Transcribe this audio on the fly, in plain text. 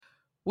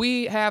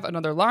We have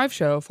another live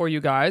show for you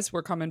guys.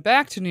 We're coming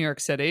back to New York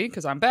City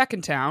because I'm back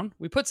in town.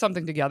 We put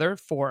something together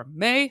for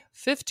May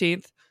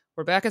 15th.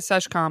 We're back at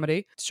Sesh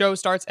Comedy. The show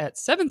starts at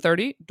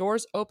 7:30.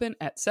 Doors open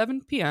at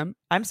 7 p.m.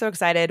 I'm so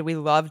excited. We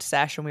loved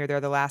Sesh when we were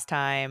there the last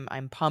time.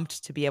 I'm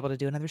pumped to be able to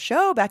do another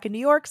show back in New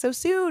York so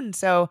soon.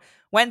 So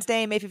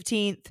Wednesday, May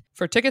 15th.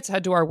 For tickets,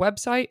 head to our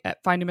website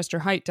at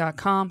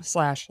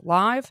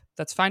findingmrheight.com/live.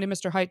 That's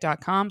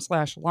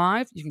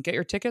findingmrheight.com/live. You can get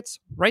your tickets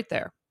right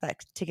there.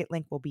 That ticket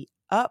link will be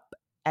up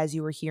as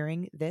you were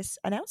hearing this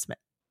announcement.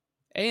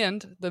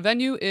 And the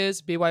venue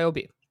is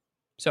BYOB.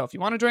 So if you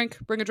want a drink,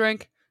 bring a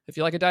drink. If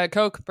you like a Diet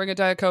Coke, bring a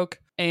Diet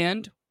Coke.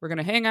 And we're going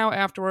to hang out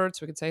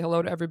afterwards. We can say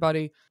hello to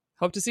everybody.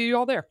 Hope to see you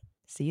all there.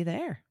 See you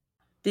there.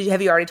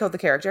 Have you already told the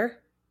character?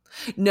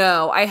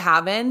 No, I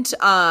haven't.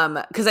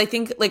 Because I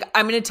think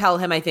I'm going to tell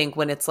him, I think,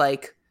 when it's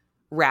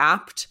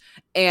wrapped,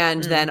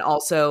 and then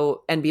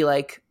also and be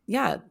like,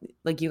 yeah,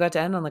 you got to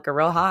end on a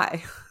real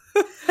high.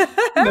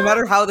 No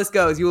matter how this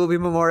goes, you will be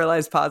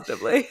memorialized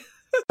positively.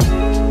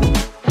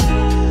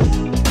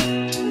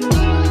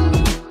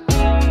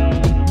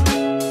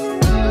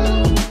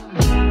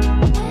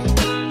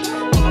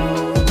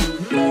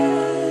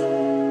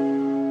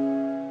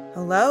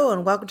 Hello,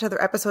 and welcome to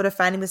another episode of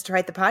Finding Mr.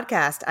 Height, the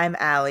podcast. I'm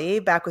Allie,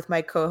 back with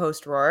my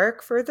co-host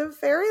Rourke for the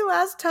very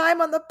last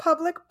time on the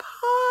public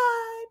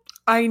pod.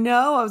 I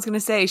know. I was going to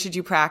say, should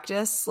you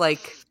practice?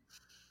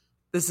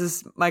 This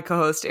is my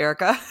co-host,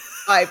 Erica.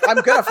 I'm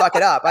going to fuck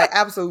it up. I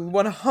absolutely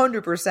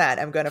 100%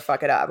 am going to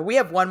fuck it up. We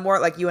have one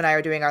more, you and I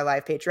are doing our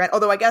live Patreon,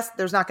 although I guess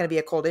there's not going to be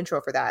a cold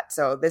intro for that.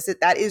 So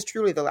that is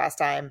truly the last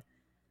time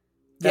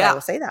that I will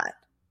say that.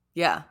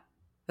 Yeah,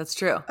 that's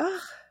true.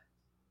 Ugh.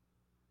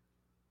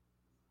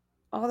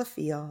 All the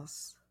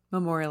feels.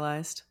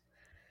 Memorialized.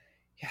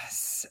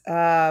 Yes.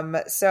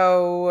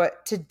 So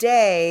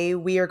today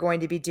we are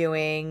going to be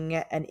doing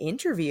an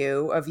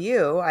interview of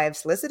you. I have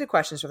solicited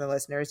questions from the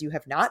listeners. You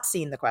have not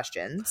seen the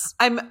questions.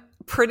 I'm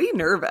pretty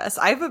nervous.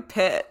 I have a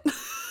pit.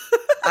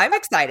 I'm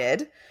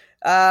excited.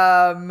 There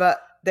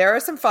are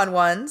some fun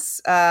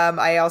ones.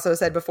 I also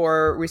said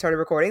before we started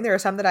recording, there are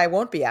some that I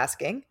won't be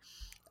asking.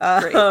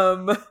 Great.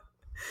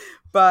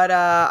 But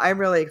I'm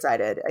really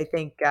excited. I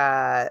think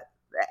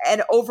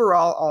and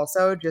overall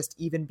also just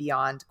even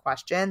beyond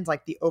questions,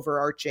 the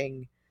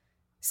overarching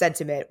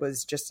sentiment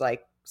was just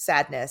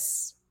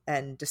sadness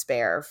and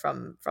despair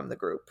from the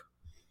group.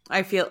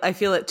 I feel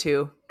it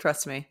too.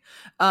 Trust me.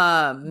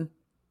 Yeah,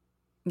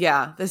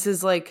 this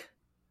is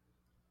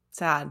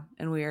sad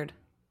and weird,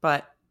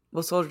 but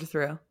we'll soldier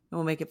through and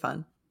we'll make it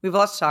fun. We have a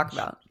lot to talk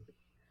about.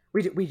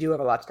 We do have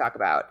a lot to talk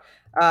about.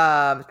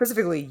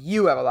 Specifically,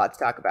 you have a lot to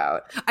talk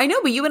about. I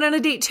know, but you went on a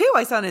date too.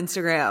 I saw on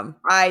Instagram.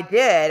 I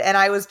did, and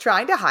I was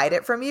trying to hide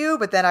it from you,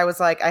 but then I was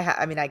like,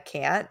 I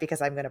can't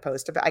because I'm going to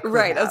post about. I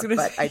was going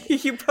to say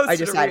you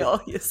posted a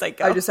reel. You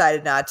psycho. I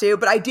decided not to,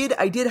 but I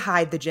did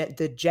hide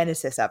the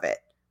genesis of it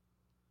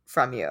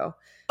from you.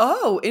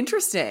 Oh,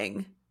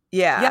 interesting.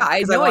 Yeah, I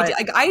had no idea.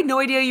 I had no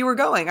idea you were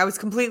going. I was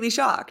completely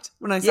shocked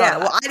when I saw that.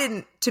 Well, I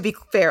didn't. To be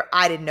fair,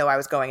 I didn't know I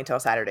was going until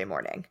Saturday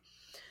morning.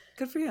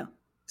 Good for you.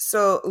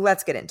 So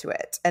let's get into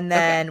it. And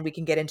then we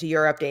can get into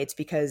your updates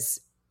because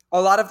a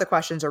lot of the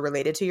questions are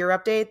related to your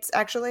updates,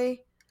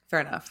 actually. Fair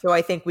enough. So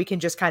I think we can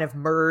just kind of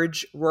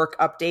merge work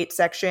update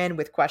section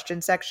with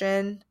question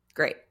section.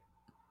 Great.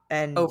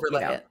 And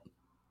overlay it.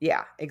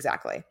 Yeah,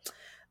 exactly.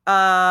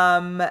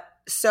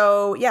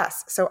 So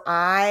yes. So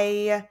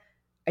I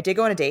did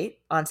go on a date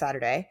on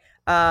Saturday.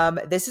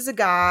 This is a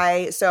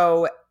guy.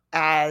 So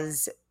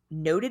as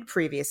noted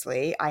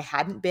previously, I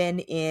hadn't been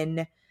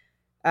in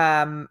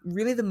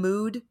really the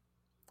mood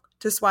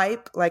to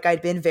swipe.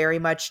 I'd been very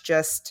much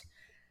just,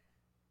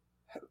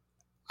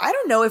 I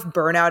don't know if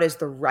burnout is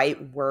the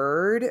right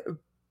word,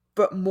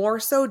 but more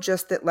so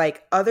just that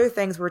other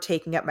things were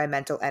taking up my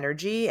mental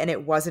energy and I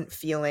wasn't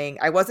feeling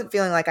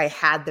like I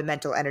had the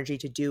mental energy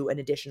to do an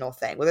additional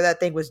thing, whether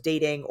that thing was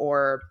dating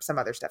or some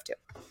other stuff too.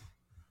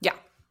 Yeah.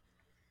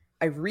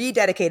 I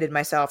rededicated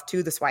myself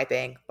to the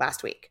swiping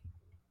last week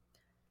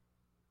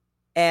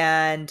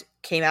and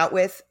came out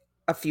with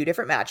a few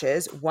different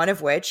matches, one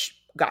of which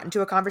got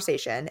into a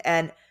conversation.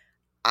 And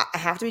I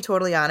have to be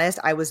totally honest,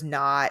 I was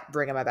not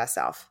bringing my best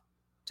self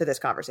to this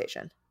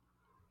conversation.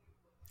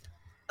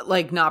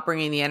 Not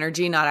bringing the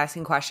energy, not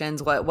asking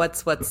questions. What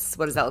does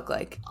that look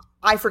like?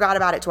 I forgot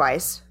about it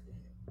twice.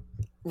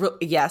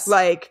 Yes.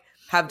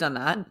 Have done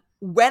that.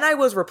 When I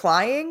was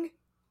replying,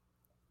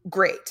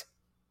 great.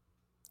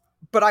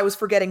 But I was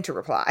forgetting to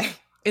reply.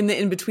 In the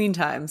in-between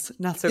times,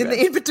 not so good.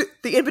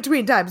 The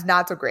in-between times,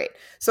 not so great.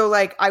 So,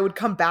 I would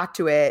come back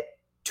to it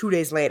 2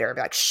 days later and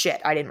be like, shit,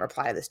 I didn't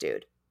reply to this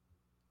dude.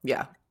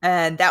 Yeah.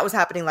 And that was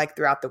happening,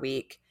 throughout the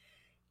week.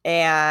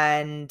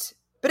 But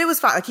it was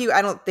fine.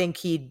 I don't think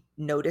he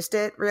noticed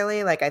it,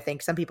 really. I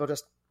think some people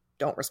just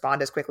don't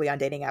respond as quickly on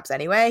dating apps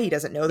anyway. He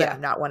doesn't know that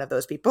I'm not one of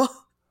those people.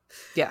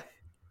 Yeah.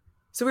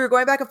 So we were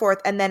going back and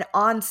forth. And then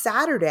on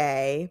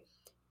Saturday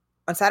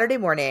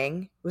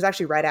morning, it was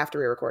actually right after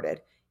we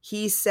recorded,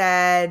 he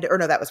said, or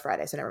no, that was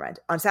Friday, so never mind.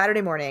 On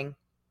Saturday morning,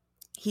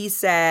 he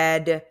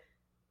said,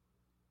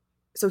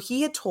 so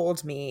he had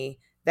told me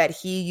that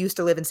he used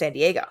to live in San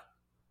Diego.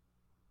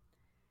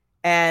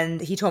 And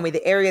he told me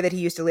the area that he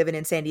used to live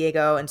in San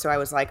Diego. And so I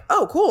was like,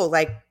 oh, cool.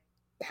 Like,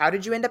 how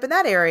did you end up in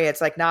that area?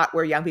 It's like not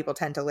where young people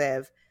tend to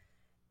live.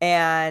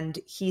 And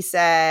he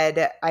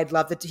said, I'd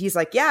love to, he's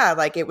like, yeah,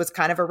 like it was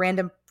kind of a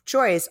random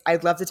choice.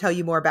 I'd love to tell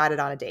you more about it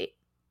on a date.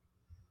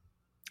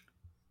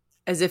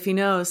 As if he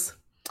knows.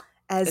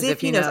 As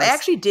if he knows. I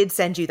actually did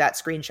send you that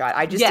screenshot.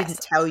 I just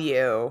didn't tell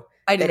you.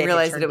 I didn't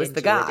realize that it was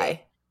the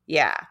guy.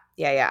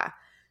 Yeah.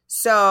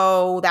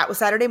 So that was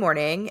Saturday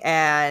morning.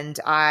 And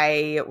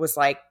I was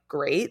like,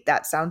 great.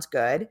 That sounds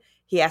good.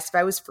 He asked if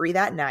I was free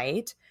that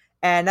night.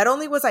 And not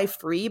only was I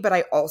free, but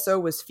I also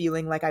was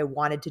feeling like I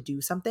wanted to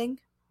do something.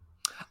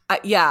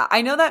 Yeah,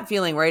 I know that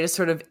feeling where I just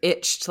sort of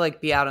itch to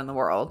like be out in the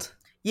world.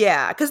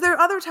 Yeah, because there are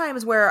other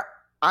times where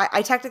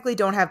I technically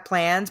don't have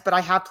plans, but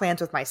I have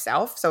plans with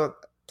myself. So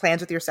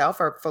plans with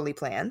yourself are fully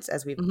plans,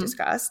 as we've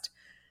discussed.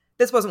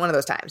 This wasn't one of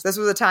those times. This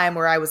was a time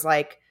where I was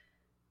like,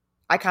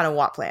 I kind of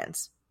want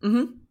plans.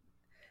 Mm-hmm.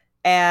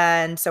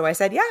 And so I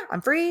said, yeah,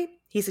 I'm free.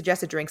 He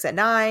suggested drinks at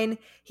 9.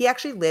 He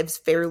actually lives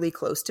fairly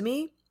close to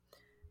me.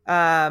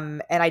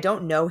 And I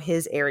don't know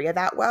his area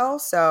that well.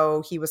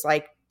 So he was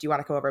like, do you want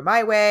to come over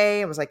my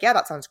way? I was like, yeah,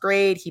 that sounds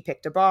great. He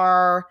picked a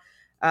bar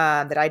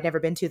that I'd never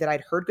been to that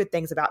I'd heard good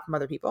things about from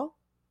other people.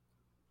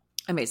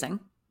 Amazing.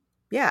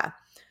 Yeah.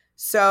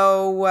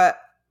 So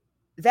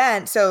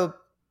so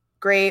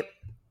great.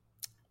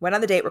 Went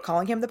on the date. We're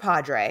calling him the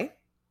Padre.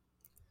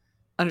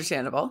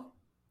 Understandable.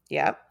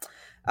 Yeah.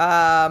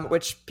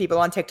 Which people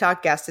on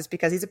TikTok guessed is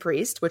because he's a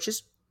priest, which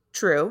is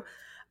true.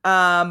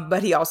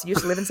 But he also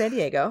used to live in San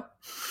Diego.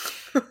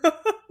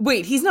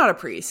 Wait, he's not a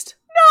priest.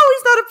 No,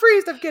 he's not a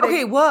priest. I'm kidding.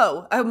 Okay,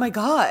 whoa. Oh my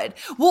God.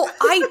 Well,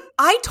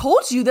 I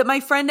told you that my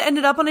friend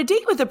ended up on a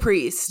date with a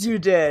priest. You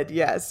did.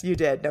 Yes, you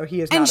did. No,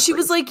 he is not. And she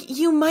was like,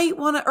 you might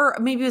want to, or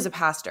maybe it was a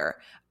pastor.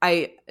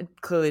 I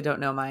clearly don't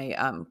know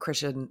my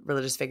Christian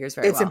religious figures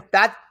very well.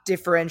 That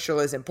differential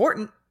is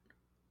important.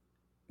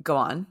 Go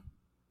on.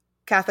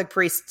 Catholic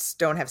priests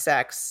don't have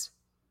sex.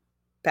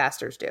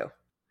 Pastors do.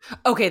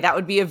 Okay, that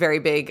would be a very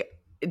big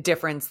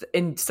difference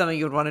in something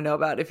you would want to know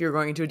about if you're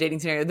going into a dating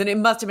scenario. Then it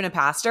must have been a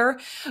pastor,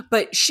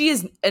 but she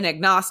is an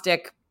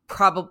agnostic,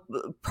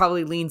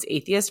 probably leans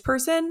atheist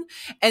person.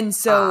 And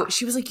so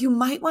she was like, you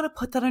might want to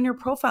put that on your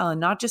profile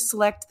and not just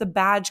select the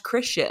badge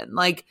Christian.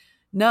 Like,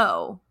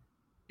 no.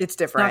 It's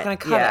different. Not going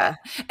to cut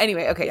it.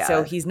 Anyway, okay,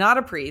 so he's not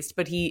a priest,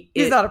 but he's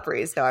not a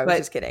priest. No, I was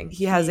just kidding.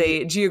 He has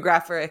a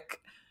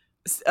geographic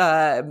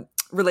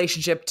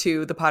relationship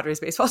to the Padres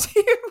baseball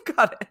team.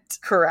 Got it.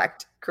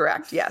 Correct.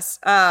 Yes.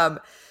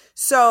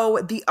 So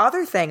the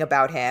other thing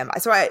about him,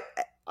 so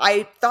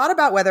I thought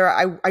about whether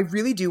I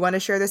really do want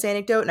to share this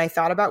anecdote, and I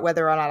thought about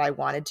whether or not I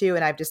wanted to,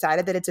 and I've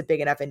decided that it's a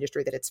big enough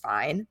industry that it's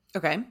fine.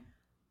 Okay.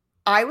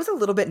 I was a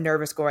little bit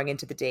nervous going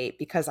into the date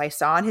because I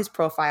saw on his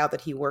profile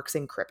that he works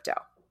in crypto.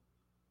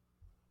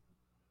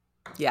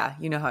 Yeah,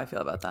 you know how I feel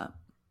about that.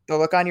 The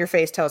look on your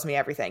face tells me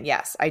everything.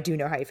 Yes, I do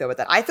know how you feel about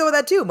that. I feel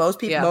that too. Most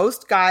people,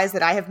 most guys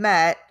that I have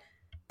met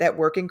that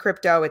work in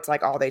crypto, it's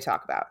like all they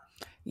talk about.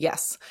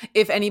 Yes.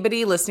 If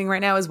anybody listening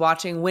right now is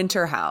watching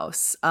Winter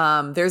House,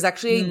 there's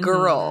actually a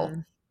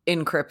girl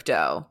in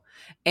crypto,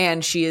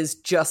 and she is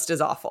just as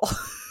awful.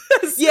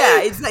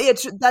 Yeah,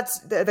 that's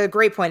the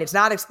great point. It's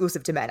not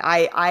exclusive to men.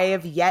 I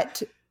have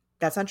yet.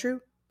 That's not true.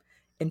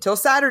 Until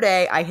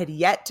Saturday, I had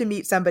yet to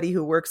meet somebody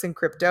who works in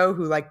crypto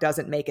who like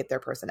doesn't make it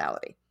their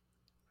personality.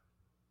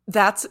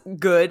 That's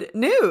good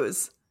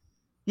news.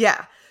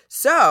 Yeah.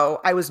 So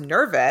I was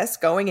nervous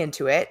going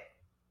into it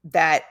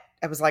that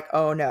I was like,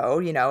 oh no,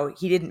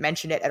 he didn't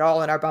mention it at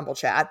all in our Bumble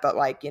chat, but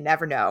like, you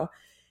never know.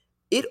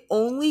 It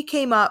only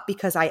came up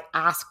because I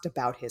asked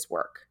about his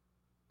work.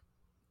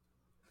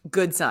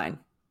 Good sign.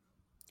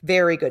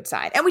 Very good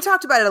sign. And we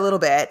talked about it a little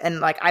bit,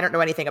 and like, I don't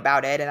know anything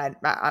about it. And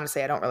I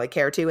honestly, I don't really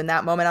care to in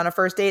that moment on a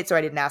first date. So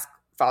I didn't ask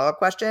follow-up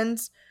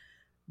questions,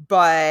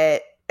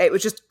 but it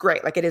was just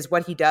great. Like, it is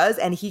what he does.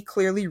 And he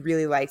clearly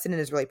really likes it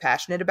and is really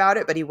passionate about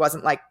it, but he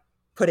wasn't like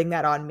putting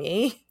that on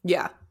me.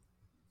 Yeah.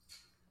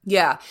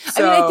 Yeah.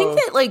 So, I mean, I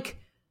think that like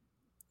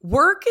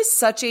work is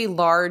such a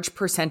large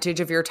percentage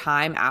of your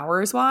time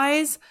hours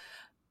wise.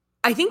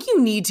 I think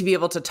you need to be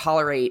able to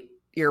tolerate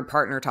your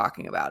partner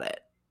talking about it.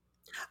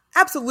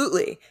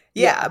 Absolutely.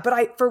 Yeah.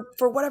 But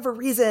for whatever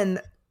reason,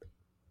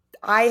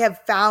 I have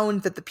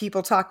found that the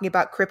people talking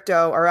about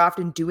crypto are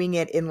often doing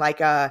it in like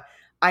a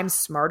I'm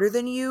smarter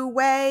than you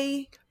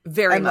way.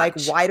 Very and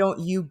much. Like, why don't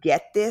you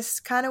get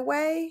this kind of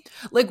way?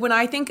 Like, when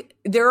I think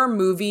there are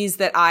movies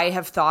that I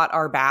have thought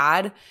are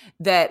bad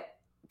that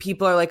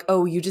people are like,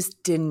 oh, you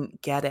just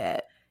didn't get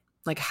it.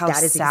 Like, how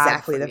that is sad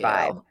exactly for the you.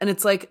 vibe. And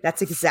it's like,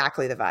 that's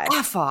exactly the vibe.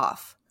 F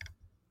off.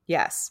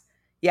 Yes.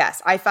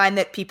 I find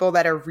that people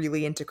that are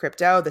really into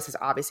crypto, this is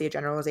obviously a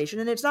generalization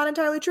and it's not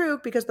entirely true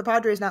because the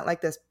Padre is not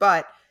like this,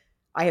 but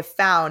I have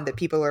found that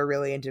people are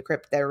really into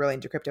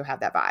crypto have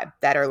that vibe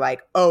that are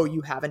like, oh,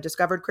 you haven't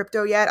discovered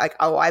crypto yet? Like,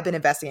 oh, I've been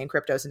investing in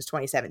crypto since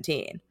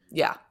 2017.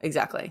 Yeah,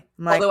 exactly.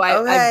 I'm like,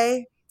 although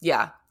okay.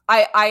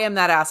 I am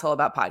that asshole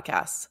about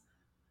podcasts.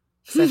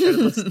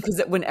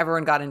 Because when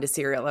everyone got into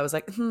Serial, I was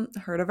like,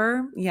 heard of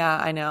her? Yeah,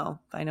 I know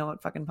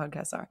what fucking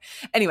podcasts are.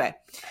 Anyway,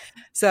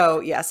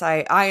 so yes,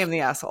 I am the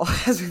asshole,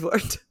 as we've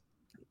learned.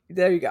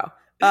 There you go.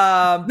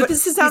 But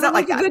this sounds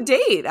like a good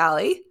date,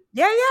 Allie.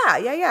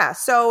 Yeah.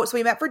 So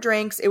we met for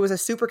drinks. It was a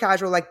super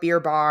casual like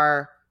beer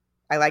bar.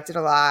 I liked it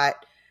a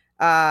lot.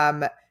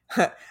 I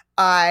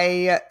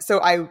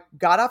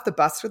got off the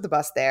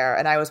bus there,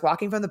 and I was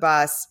walking from the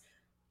bus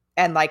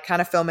and like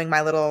kind of filming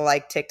my little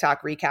like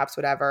TikTok recaps,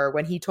 whatever,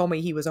 when he told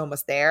me he was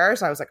almost there.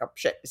 So I was like, oh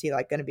shit, is he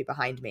like going to be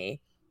behind me?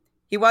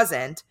 He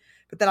wasn't.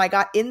 But then I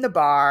got in the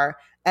bar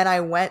and I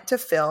went to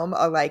film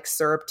a like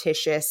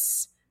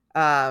surreptitious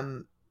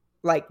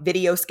like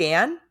video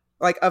scan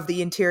like of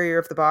the interior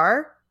of the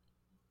bar.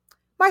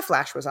 My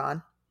flash was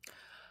on.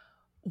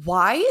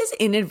 Why is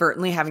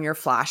inadvertently having your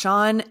flash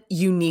on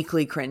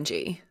uniquely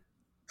cringy?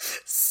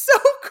 So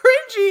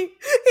cringy.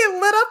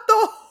 It lit up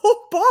the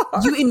whole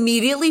bar. You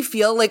immediately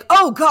feel like,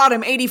 oh God,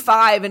 I'm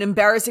 85 and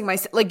embarrassing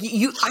myself. Like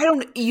you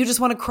just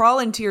want to crawl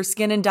into your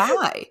skin and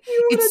die.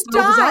 It's so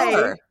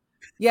bizarre.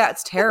 Yeah,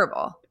 it's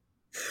terrible.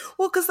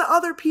 Well, because the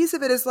other piece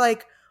of it is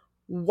like,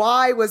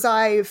 why was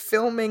I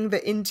filming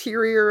the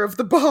interior of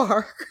the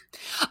bar?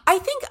 I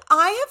think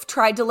I have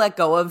tried to let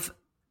go of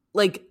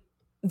like,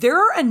 there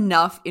are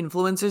enough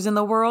influencers in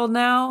the world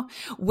now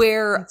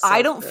where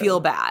I don't feel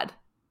bad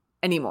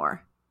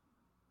anymore.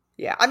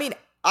 Yeah. I mean,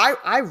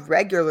 I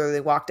regularly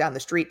walk down the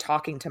street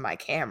talking to my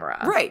camera.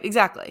 Right.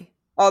 Exactly.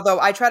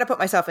 Although I try to put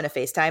myself in a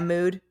FaceTime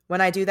mood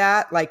when I do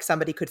that. Like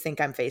somebody could think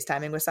I'm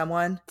FaceTiming with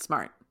someone.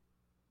 Smart.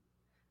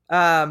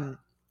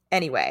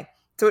 Anyway,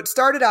 so it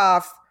started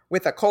off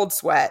with a cold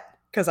sweat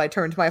because I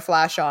turned my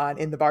flash on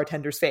in the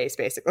bartender's face,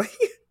 basically.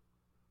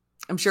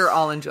 I'm sure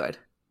all enjoyed.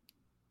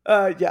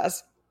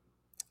 Yes.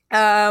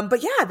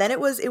 But yeah, then it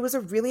was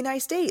a really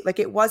nice date. Like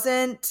it was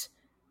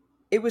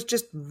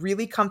just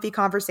really comfy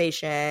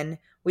conversation.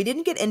 We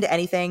didn't get into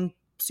anything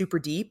super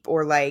deep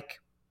or like,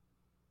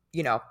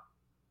 you know,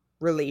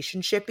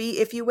 relationshipy,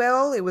 if you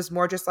will. It was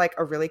more just like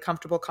a really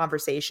comfortable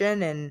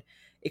conversation and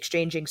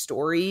exchanging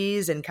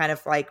stories and kind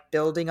of like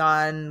building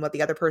on what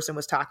the other person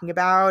was talking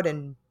about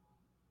and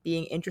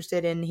being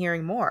interested in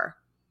hearing more.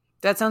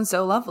 That sounds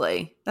so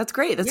lovely. That's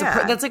great.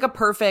 That's like a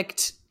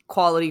perfect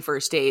quality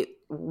first date,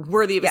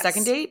 worthy of a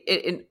second date.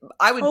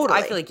 I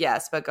feel like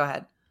yes, but go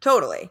ahead.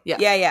 Totally.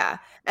 Yeah.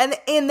 And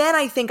then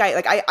I think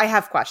I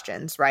have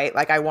questions, right?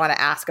 Like I want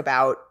to ask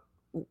about,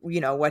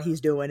 you know, what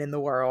he's doing in the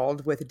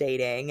world with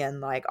dating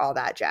and like all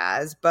that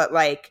jazz, but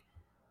like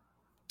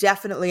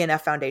definitely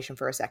enough foundation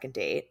for a second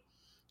date.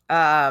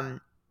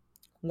 One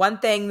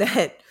thing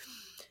that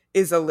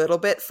is a little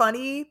bit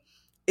funny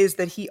is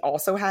that he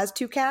also has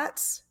 2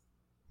 cats.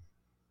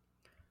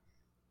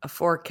 A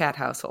 4-cat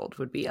household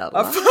would be a lot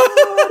of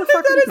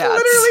that is cats.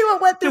 Literally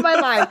what went through my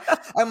mind.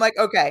 I'm like,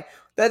 okay,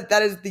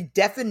 that is the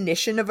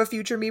definition of a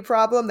future me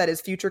problem. That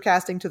is future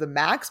casting to the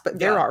max, but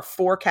there are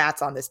 4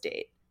 cats on this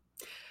date.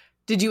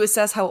 Did you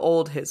assess how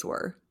old his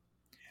were?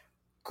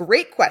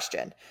 Great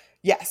question.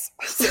 Yes.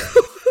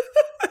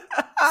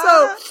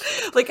 How's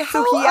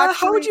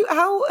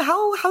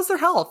their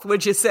health?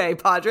 Would you say,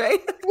 Padre?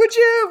 Would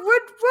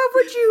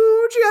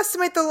you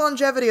estimate the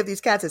longevity of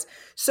these cats is?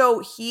 So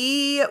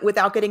he,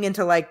 without getting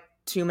into like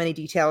too many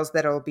details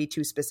that'll be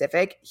too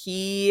specific,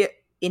 he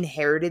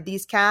inherited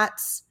these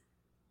cats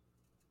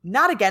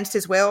not against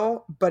his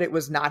will, but it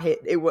was not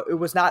it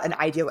was not an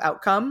ideal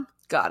outcome.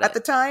 Got it. At the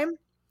time.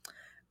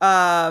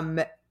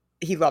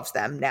 He loves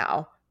them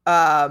now.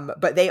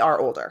 But they are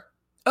older.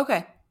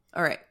 Okay.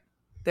 All right.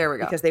 There we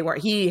go. Because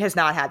he has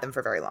not had them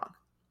for very long.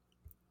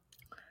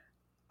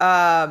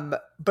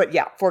 But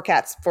yeah, 4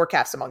 cats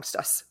amongst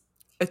us.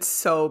 It's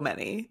so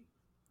many.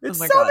 It's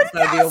oh my so God, many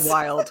that'd cats. be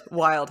a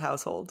wild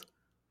household.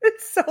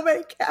 It's so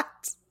many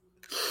cats.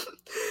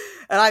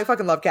 And I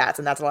fucking love cats,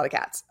 and that's a lot of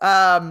cats.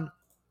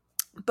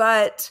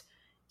 But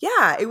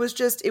yeah, it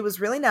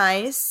was really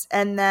nice.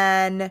 And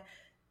then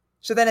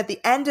at the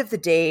end of the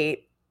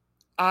date,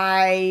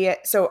 I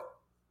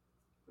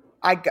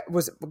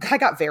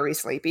got very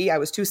sleepy. I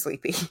was too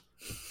sleepy.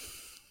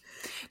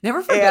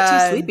 Never forget too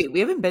sleepy. We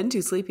haven't been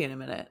too sleepy in a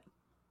minute.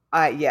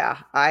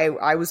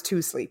 I was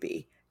too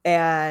sleepy.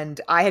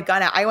 And I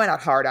went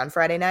out hard on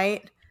Friday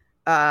night,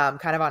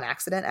 kind of on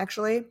accident,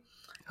 actually.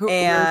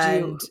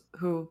 Who'd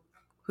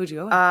you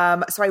go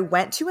with? So I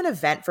went to an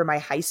event for my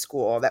high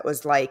school that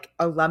was like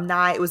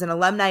alumni. It was an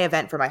alumni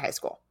event for my high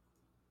school.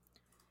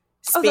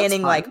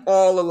 Spanning like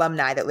all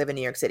alumni that live in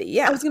New York City.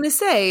 Yeah. I was going to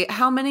say,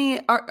 how many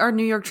are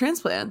New York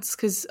transplants?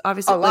 Because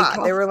obviously a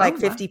lot. There were like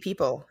 50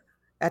 people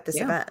at this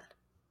event.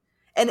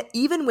 And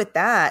even with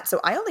that, so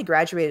I only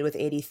graduated with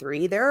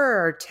 83. There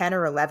are 10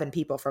 or 11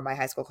 people from my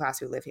high school class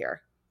who live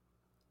here.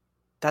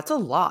 That's a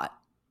lot.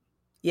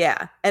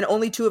 Yeah. And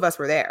only 2 of us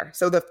were there.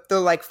 So the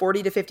like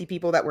 40 to 50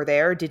 people that were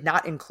there did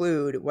not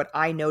include what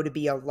I know to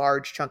be a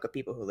large chunk of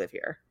people who live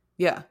here.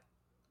 Yeah.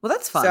 Well,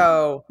 that's fun.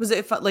 So was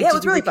it fun? Like, yeah,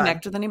 did you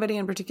reconnect with anybody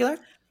in particular?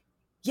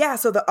 Yeah.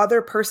 So the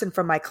other person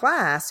from my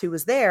class who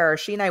was there,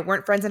 she and I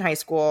weren't friends in high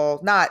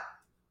school.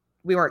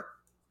 We weren't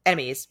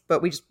enemies,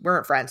 but we just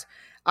weren't friends.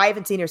 I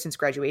haven't seen her since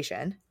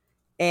graduation.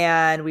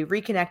 And we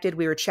reconnected,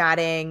 we were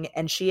chatting,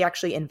 and she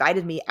actually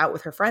invited me out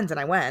with her friends, and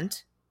I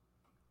went.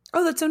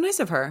 Oh, that's so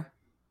nice of her.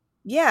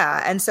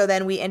 Yeah. And so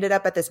then we ended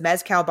up at this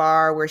mezcal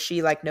bar where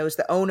she like knows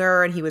the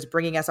owner, and he was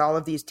bringing us all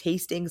of these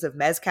tastings of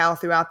mezcal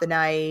throughout the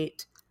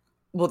night.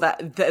 Well,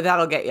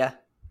 that'll get you.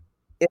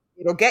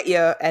 It'll get you.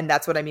 And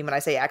that's what I mean when I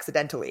say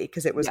accidentally,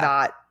 because it wasn't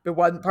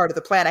part of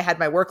the plan. I had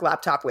my work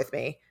laptop with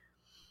me.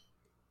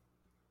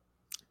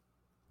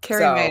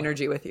 Carrying my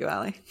energy with you,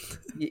 Allie.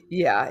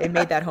 Yeah, it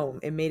made that home.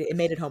 It made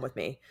it home with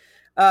me.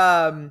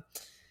 So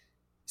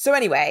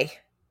anyway,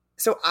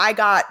 so I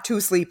got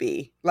too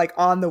sleepy, like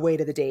on the way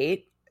to the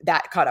date.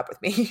 That caught up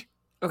with me.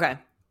 Okay.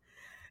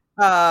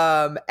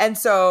 And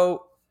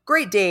so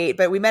great date,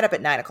 but we met up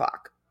at 9:00.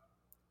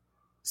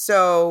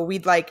 So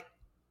we'd like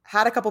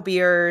had a couple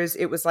beers.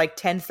 It was like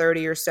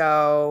 10:30 or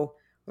so.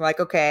 We're like,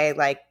 okay,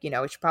 like, we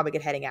should probably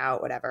get heading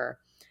out, whatever.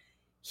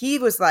 He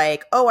was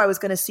like, oh, I was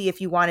going to see if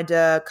you wanted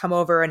to come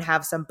over and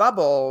have some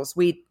bubbles.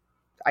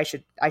 I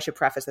should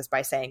preface this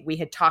by saying we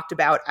had talked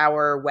about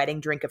our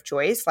wedding drink of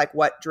choice. Like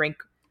what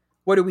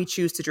do we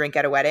choose to drink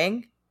at a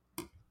wedding?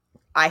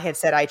 I had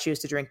said I choose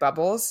to drink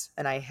bubbles,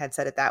 and I had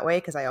said it that way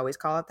because I always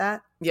call it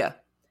that. Yeah.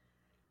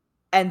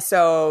 And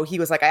so he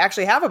was like, I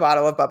actually have a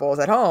bottle of bubbles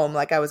at home.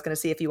 Like I was going to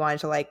see if you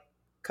wanted to like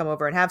come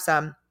over and have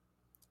some.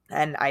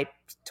 And I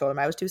told him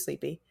I was too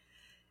sleepy.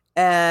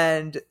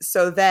 And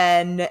so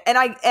then,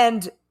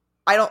 I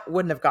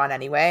wouldn't have gone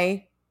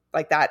anyway.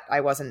 Like that,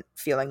 I wasn't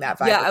feeling that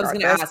vibe. Yeah, I was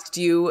going to ask,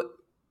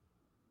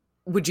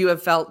 would you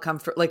have felt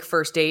comfort, like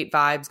first date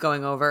vibes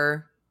going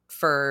over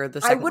for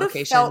the second location? I would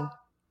have felt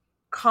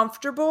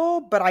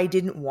comfortable, but I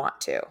didn't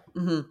want to.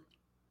 Mm-hmm.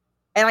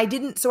 And I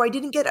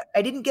didn't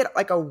get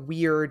like a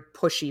weird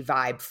pushy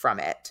vibe from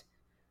it.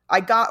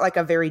 I got like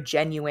a very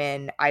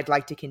genuine, I'd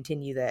like to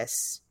continue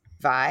this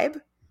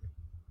vibe.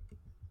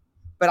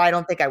 But I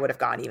don't think I would have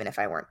gone even if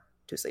I weren't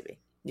too sleepy.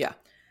 Yeah.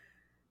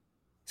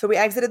 So we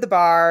exited the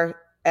bar.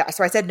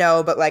 So I said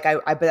no, but like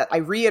I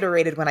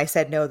reiterated when I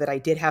said no that I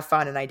did have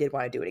fun and I did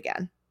want to do it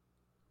again.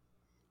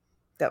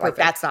 That like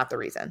that's not the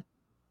reason.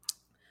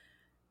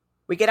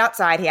 We get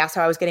outside. He asked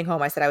how I was getting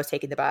home. I said I was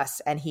taking the bus,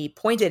 and he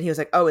pointed. He was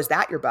like, "Oh, is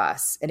that your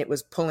bus?" And it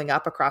was pulling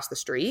up across the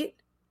street.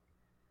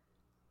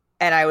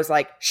 And I was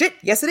like, "Shit,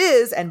 yes it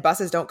is." And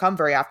buses don't come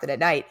very often at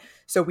night.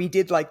 So we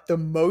did like the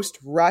most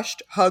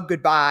rushed hug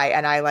goodbye,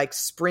 and I like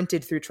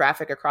sprinted through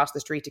traffic across the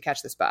street to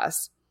catch this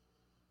bus.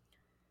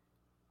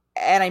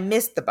 And I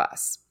missed the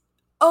bus.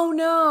 Oh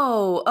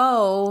no.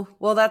 Oh,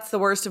 well, that's the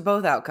worst of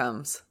both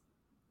outcomes.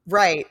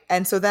 Right.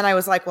 And so then I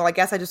was like, well, I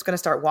guess I'm just going to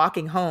start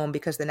walking home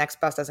because the next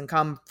bus doesn't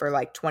come for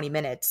like 20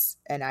 minutes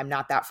and I'm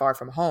not that far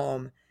from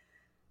home.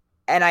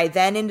 And I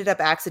then ended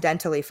up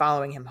accidentally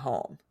following him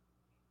home.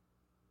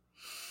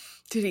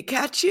 Did he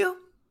catch you?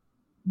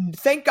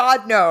 Thank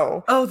God,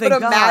 no. Oh, thank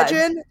God. But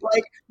imagine,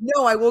 like,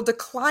 no, I will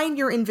decline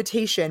your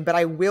invitation, but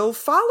I will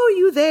follow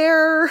you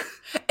there.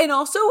 And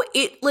also,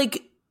 it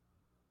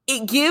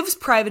gives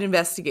private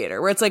investigator,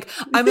 where it's like,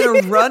 I'm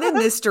going to run in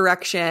this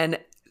direction,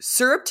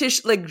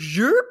 surreptitious, like,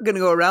 you're going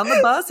to go around the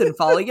bus and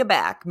follow you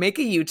back, make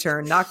a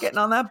U-turn, not getting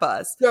on that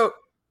bus.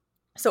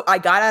 So I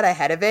got out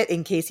ahead of it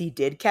in case he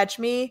did catch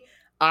me.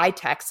 I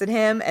texted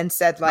him and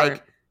said, like,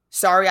 Right.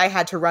 Sorry, I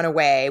had to run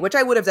away, which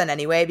I would have done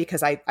anyway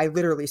because I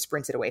literally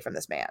sprinted away from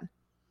this man.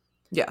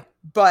 Yeah.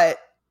 But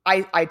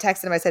I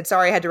texted him. I said,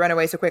 sorry, I had to run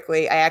away so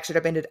quickly. I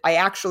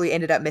actually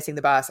ended up missing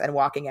the bus and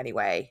walking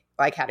anyway.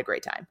 Like, had a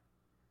great time.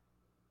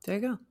 There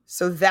you go.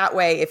 So that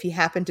way, if he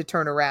happened to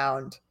turn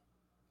around,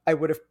 I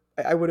would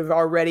have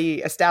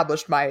already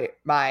established my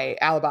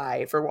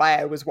alibi for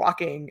why I was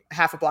walking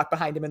half a block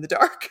behind him in the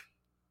dark.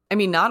 I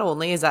mean, not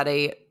only is that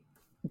a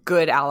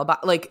good alibi,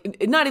 like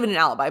not even an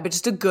alibi, but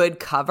just a good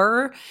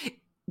cover,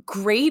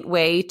 great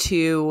way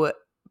to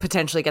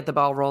potentially get the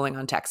ball rolling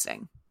on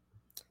texting.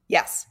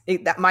 Yes,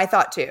 my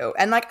thought too.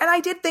 And I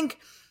did think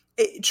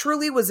it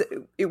truly was,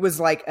 it was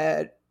like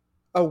a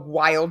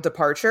wild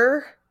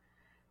departure.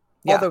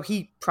 Yeah. Although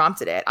he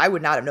prompted it, I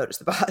would not have noticed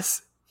the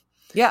bus.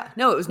 Yeah,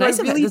 no, it was nice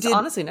of him. It's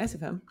honestly nice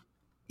of him.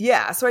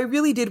 Yeah, so I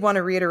really did want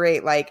to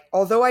reiterate, like,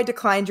 although I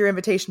declined your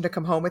invitation to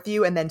come home with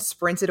you and then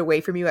sprinted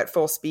away from you at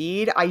full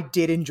speed, I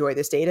did enjoy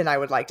this date and I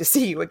would like to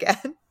see you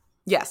again.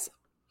 Yes.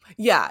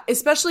 Yeah,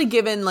 especially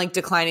given, like,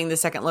 declining the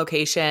second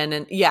location.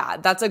 And yeah,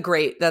 that's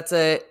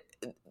an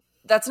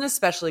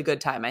especially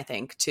good time, I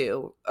think,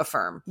 to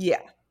affirm.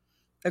 Yeah,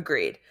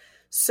 agreed.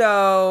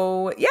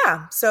 So,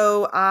 yeah,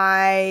 so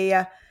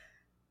I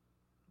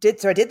did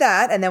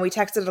that, and then we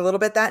texted a little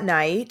bit that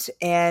night,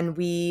 and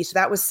so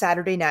that was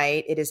Saturday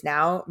night. It is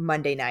now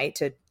Monday night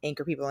to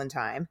anchor people in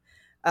time.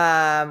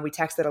 We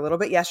texted a little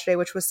bit yesterday,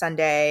 which was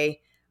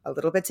Sunday, a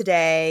little bit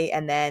today,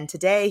 and then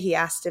today he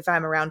asked if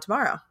I'm around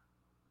tomorrow.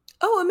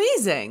 Oh,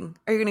 amazing.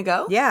 Are you going to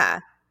go? Yeah.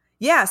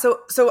 Yeah,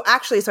 so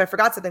actually, I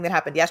forgot something that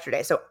happened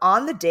yesterday. So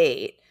on the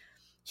date,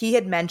 he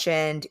had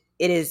mentioned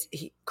it is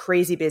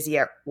crazy busy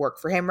at work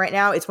for him right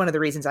now. It's one of the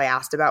reasons I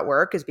asked about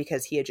work is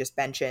because he had just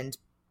mentioned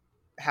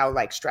how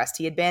like stressed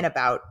he had been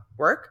about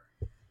work.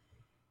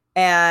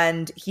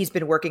 And he's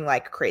been working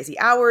like crazy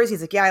hours.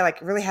 He's like, yeah, I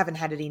like really haven't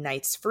had any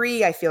nights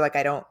free. I feel like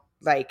I don't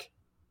like,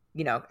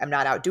 I'm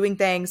not out doing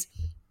things.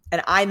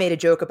 And I made a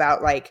joke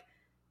about like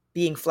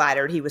being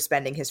flattered he was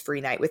spending his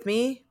free night with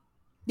me.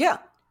 Yeah.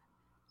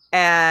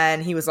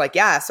 And he was like,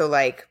 yeah, so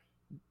like,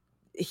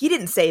 he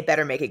didn't say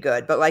better make it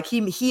good, but like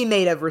he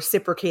made a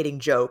reciprocating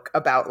joke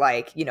about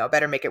like,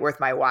 better make it worth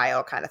my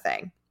while kind of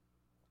thing.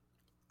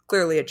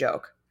 Clearly a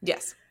joke.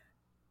 Yes.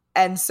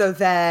 And so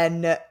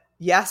then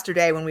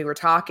yesterday when we were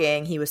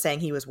talking, he was saying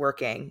he was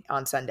working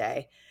on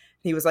Sunday.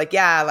 He was like,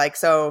 yeah, like,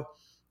 so,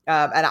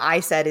 and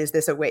I said, is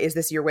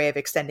this your way of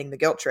extending the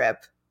guilt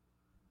trip?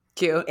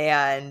 Cute.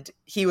 And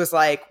he was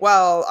like,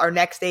 well, our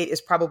next date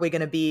is probably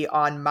going to be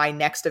on my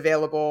next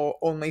available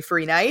only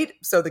free night.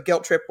 So the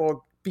guilt trip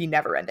will be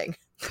never ending.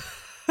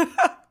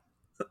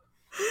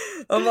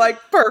 I'm like,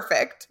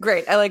 perfect.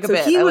 Great. I like a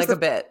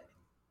bit.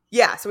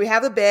 Yeah. So we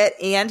have a bit,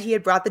 and he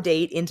had brought the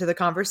date into the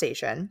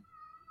conversation.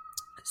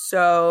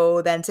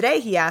 So then today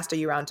he asked, are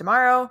you around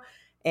tomorrow?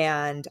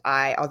 And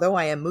although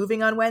I am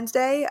moving on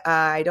Wednesday,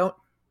 I don't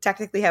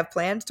technically have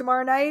plans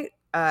tomorrow night.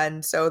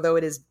 And so though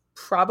it is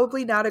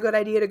probably not a good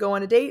idea to go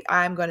on a date,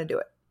 I'm going to do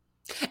it.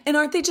 And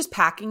aren't they just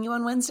packing you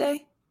on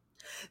Wednesday?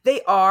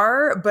 They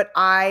are, but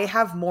I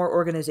have more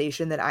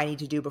organization that I need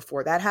to do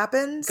before that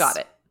happens. Got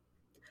it.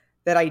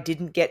 That I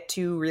didn't get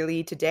to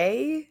really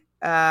today.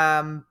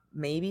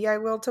 Maybe I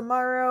will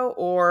tomorrow,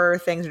 or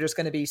things are just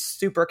going to be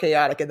super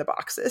chaotic in the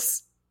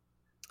boxes.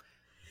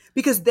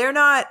 Because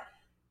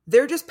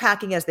they're just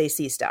packing as they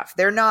see stuff.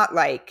 They're not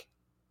like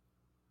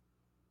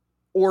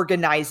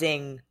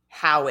organizing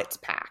how it's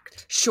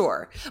packed.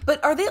 Sure.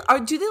 But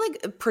do they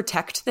like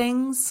protect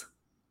things?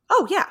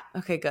 Oh yeah.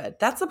 Okay, good.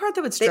 That's the part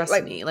that would stress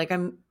me. Like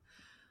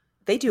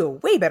they do a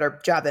way better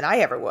job than I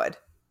ever would.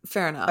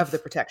 Fair enough. Of the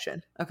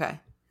protection. Okay.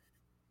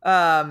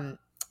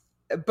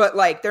 But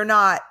like they're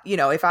not,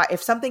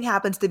 if something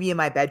happens to be in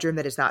my bedroom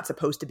that is not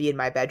supposed to be in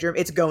my bedroom,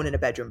 it's going in a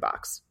bedroom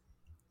box.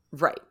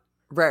 Right.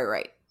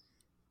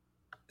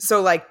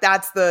 So like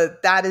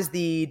that is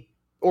the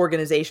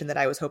organization that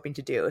I was hoping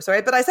to do. So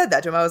but I said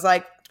that to him. I was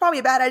like, it's probably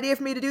a bad idea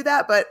for me to do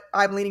that, but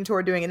I'm leaning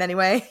toward doing it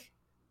anyway.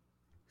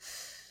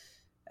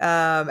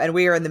 And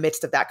we are in the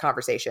midst of that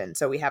conversation,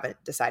 so we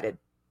haven't decided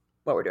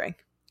what we're doing.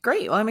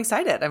 Great. Well, I'm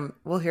excited.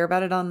 We'll hear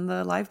about it on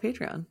the live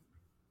Patreon.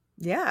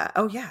 Yeah.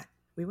 Oh yeah,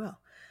 we will.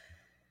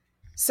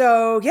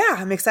 So yeah,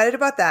 I'm excited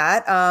about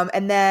that.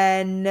 And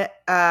then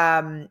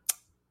I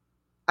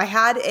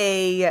had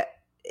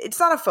it's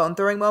not a phone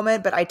throwing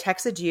moment, but I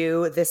texted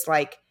you this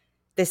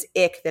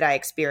ick that I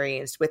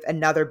experienced with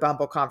another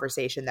Bumble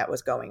conversation that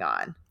was going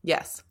on.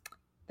 Yes.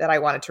 That I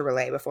wanted to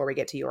relay before we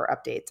get to your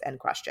updates and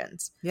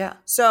questions. Yeah.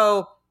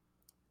 So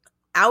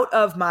out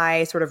of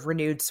my sort of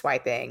renewed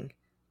swiping,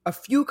 a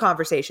few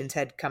conversations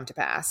had come to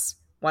pass.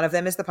 One of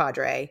them is the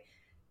Padre.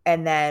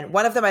 And then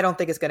one of them I don't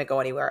think is going to go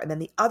anywhere. And then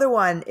the other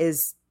one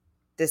is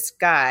this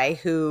guy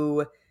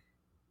who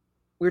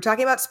we were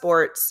talking about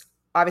sports.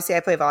 Obviously, I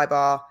play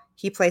volleyball.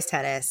 He plays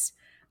tennis.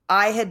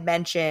 I had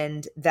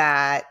mentioned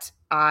that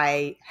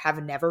I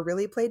have never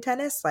really played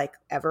tennis, like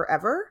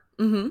ever.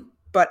 Mm-hmm.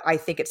 But I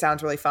think it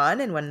sounds really fun.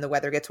 And when the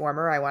weather gets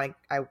warmer,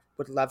 I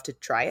would love to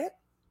try it.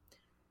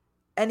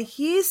 And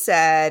he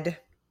said,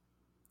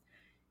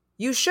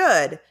 you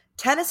should.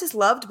 Tennis is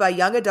loved by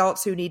young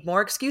adults who need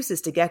more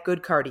excuses to get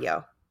good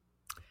cardio.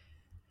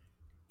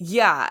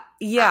 Yeah.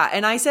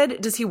 And I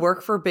said, does he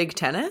work for Big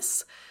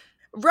Tennis?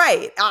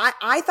 Right.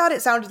 I thought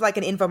it sounded like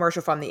an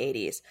infomercial from the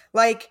 80s.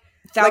 Like,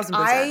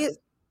 1,000%.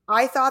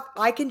 I thought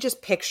I can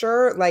just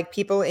picture like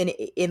people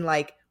in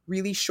like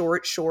really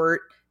short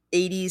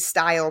 80s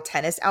style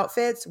tennis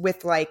outfits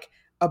with like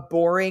a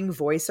boring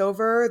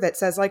voiceover that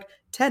says like,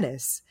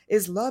 tennis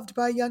is loved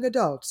by young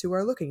adults who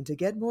are looking to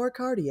get more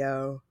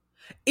cardio.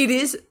 It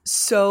is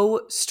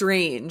so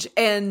strange.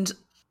 And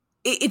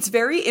it's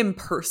very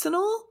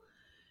impersonal.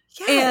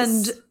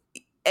 Yes.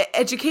 And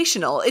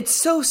educational. It's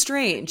so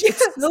strange.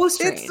 Yes, it's so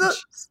strange.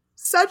 It's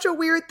such a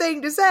weird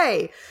thing to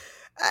say.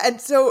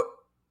 And so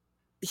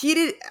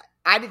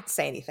I didn't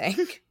say anything.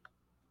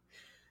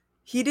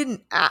 He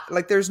didn't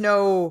there's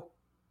no,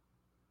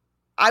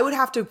 I would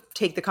have to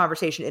take the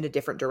conversation in a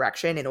different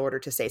direction in order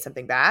to say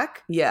something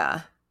back.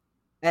 Yeah.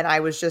 And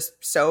I was just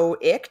so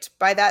icked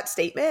by that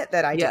statement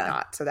that I did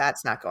not. So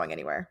that's not going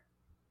anywhere.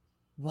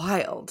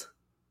 Wild.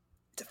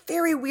 It's a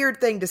very weird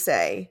thing to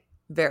say.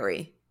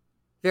 Very,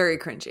 very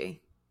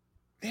cringy.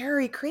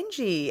 Very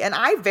cringy. And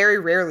I very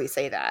rarely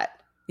say that.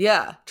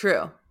 Yeah,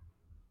 true.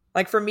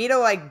 Like for me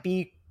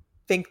to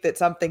think that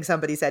something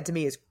somebody said to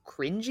me is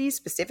cringy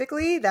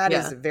specifically, that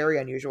is very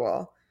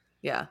unusual.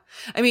 Yeah.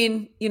 I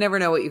mean, you never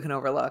know what you can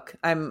overlook.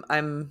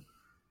 I'm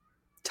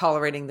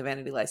tolerating the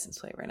vanity license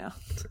plate right now.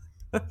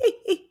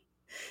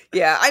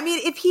 Yeah. I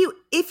mean,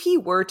 if he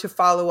were to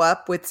follow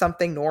up with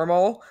something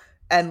normal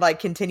and like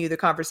continue the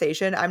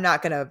conversation, I'm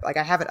not going to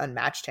I haven't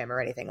unmatched him or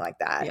anything like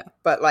that. Yeah.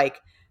 But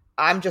like,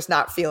 I'm just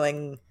not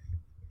feeling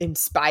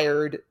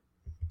inspired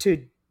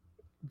to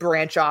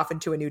branch off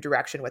into a new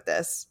direction with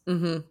this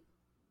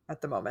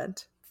at the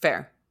moment.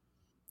 Fair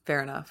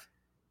enough.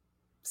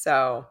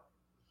 So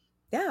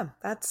yeah,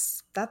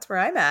 that's where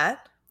I'm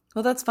at.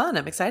 Well, that's fun.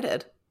 I'm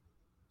excited.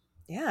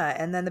 Yeah,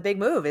 and then the big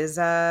move is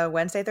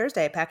Wednesday,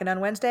 Thursday. Packing on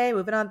Wednesday,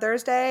 moving on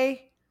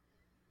Thursday.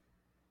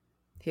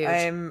 Huge.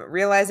 I'm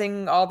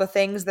realizing all the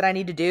things that I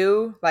need to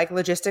do, like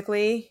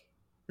logistically,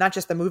 not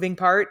just the moving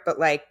part, but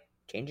like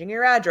changing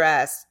your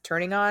address,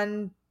 turning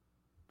on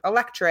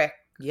electric,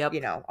 Yep.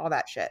 all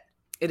that shit.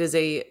 It is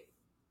a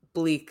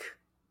bleak,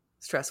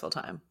 stressful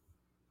time.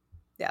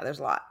 Yeah, there's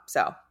a lot.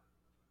 So,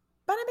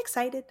 but I'm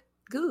excited.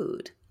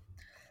 Good.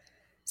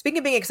 Speaking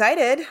of being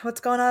excited, what's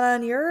going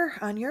on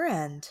your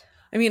end?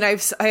 I mean, I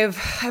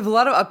have a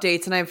lot of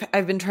updates, and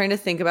I've been trying to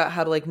think about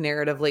how to like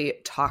narratively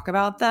talk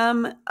about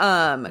them,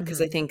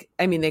 because I think,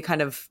 I mean, they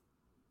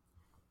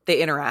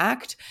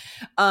interact.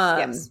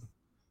 Yes.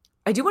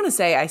 I do want to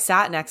say I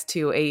sat next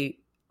to a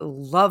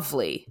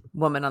lovely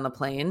woman on the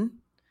plane,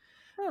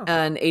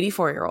 an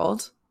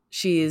 84-year-old.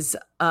 She's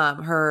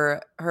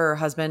her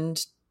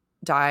husband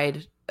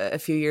died a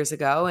few years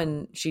ago,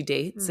 and she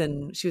dates,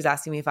 and she was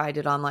asking me if I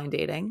did online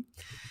dating.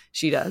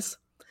 She does.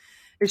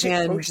 She's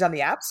on the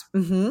apps?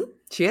 Mm-hmm.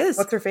 She is.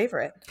 What's her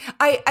favorite?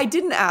 I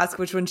didn't ask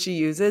which one she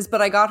uses,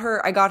 but I got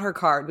her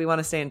card. We want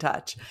to stay in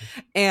touch.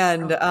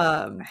 And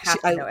I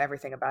have to know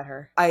everything about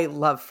her. I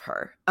love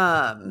her.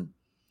 I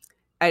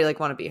like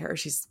want to be her.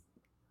 She's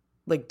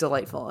like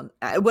delightful.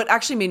 And what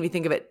actually made me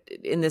think of it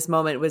in this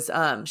moment was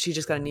she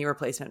just got a knee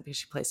replacement because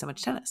she plays so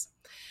much tennis.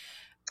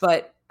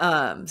 But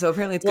so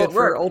apparently it's good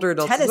for older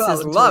adults. Tennis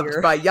is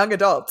loved by young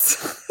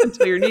adults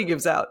until your knee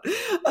gives out.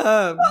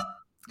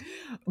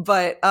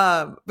 But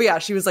yeah,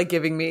 she was like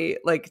giving me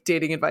like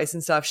dating advice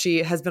and stuff.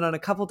 She has been on a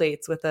couple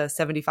dates with a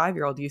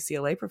 75-year-old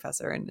UCLA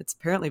professor, and it's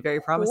apparently very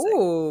promising.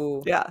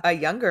 Ooh, yeah, a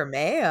younger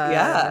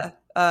man.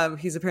 Yeah,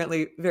 he's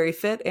apparently very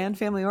fit and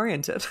family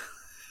oriented.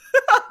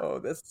 Oh,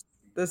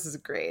 this is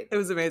great. It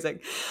was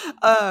amazing.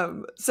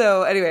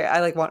 So anyway,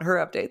 I like want her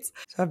updates.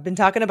 So I've been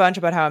talking a bunch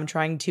about how I'm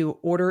trying to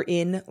order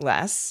in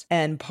less.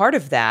 And part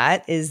of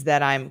that is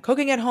that I'm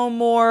cooking at home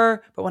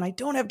more. But when I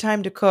don't have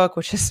time to cook,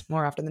 which is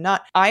more often than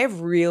not, I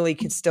have really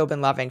still been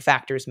loving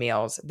Factor's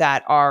meals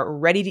that are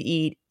ready to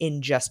eat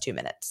in just 2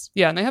 minutes.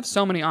 Yeah, and they have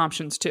so many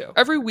options too.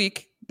 Every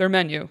week, their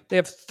menu, they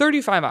have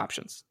 35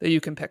 options that you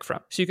can pick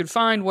from. So you can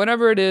find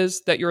whatever it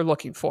is that you're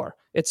looking for.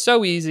 It's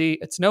so easy,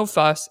 it's no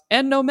fuss,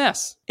 and no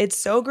mess. It's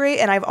so great.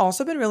 And I've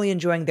also been really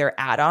enjoying their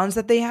add-ons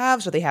that they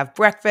have. So they have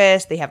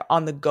breakfast, they have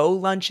on-the-go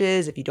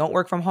lunches if you don't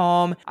work from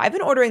home. I've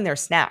been ordering their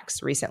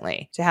snacks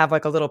recently to have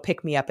like a little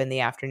pick-me-up in the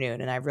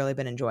afternoon, and I've really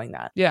been enjoying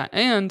that. Yeah,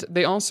 and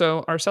they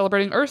also are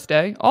celebrating Earth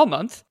Day all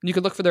month. You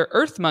can look for their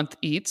Earth Month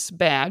Eats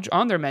badge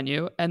on their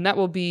menu, and that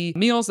will be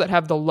meals that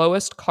have the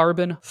lowest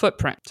carbon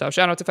footprint. So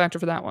shout out to Factor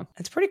for that one.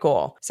 It's pretty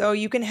cool. So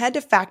you can head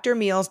to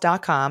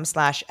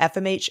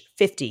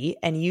factormeals.com/FMH50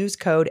 and use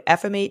code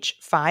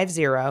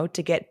FMH50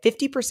 to get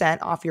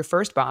 50% off your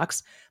first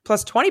box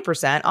plus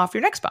 20% off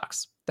your next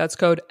box. That's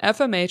code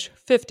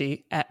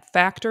FMH50 at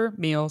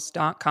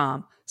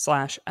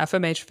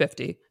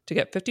factormeals.com/FMH50 to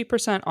get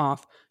 50%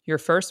 off your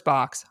first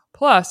box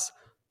plus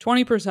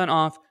 20%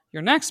 off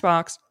your next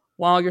box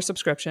while your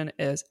subscription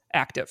is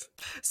active.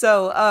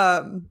 So,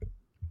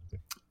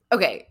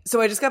 okay. So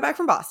I just got back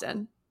from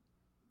Boston.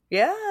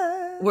 Yeah.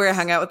 Where I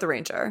hung out with the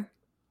Ranger.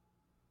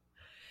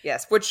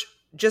 Yes, which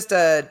just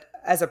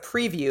as a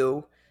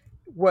preview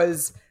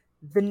was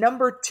the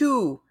number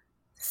 2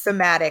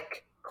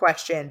 thematic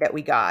question that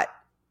we got.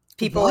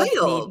 People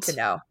need to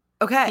know.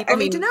 Okay. People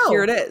need to know.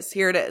 Here it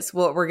is.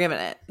 Well, we're giving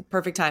it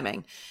perfect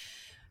timing.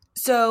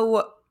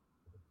 So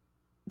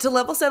to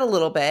level set a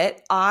little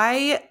bit,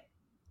 I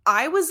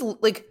was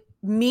like,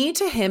 me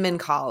to him in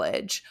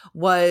college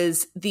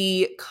was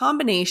the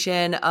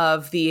combination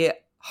of the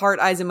heart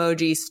eyes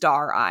emoji,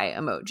 star eye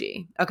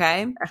emoji.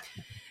 Okay.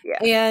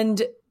 Yeah.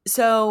 And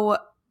so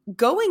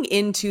going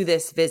into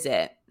this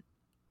visit,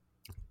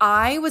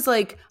 I was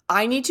like,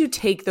 I need to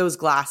take those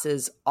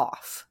glasses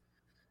off.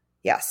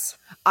 Yes.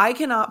 I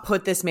cannot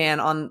put this man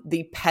on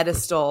the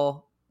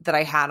pedestal that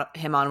I had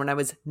him on when I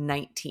was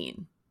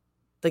 19.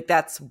 Like,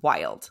 that's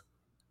wild.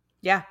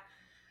 Yeah.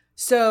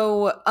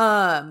 So,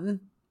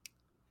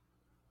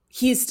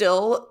 he's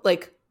still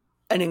like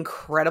an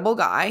incredible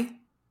guy.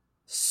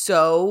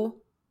 So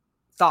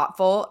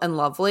thoughtful and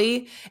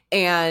lovely.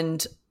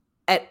 And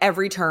at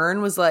every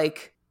turn was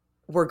like,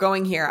 we're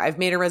going here. I've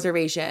made a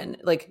reservation.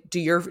 Like, do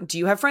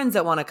you have friends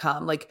that want to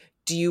come? Like,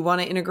 do you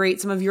want to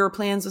integrate some of your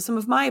plans with some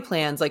of my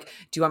plans? Like,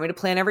 do you want me to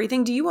plan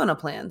everything? Do you want to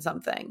plan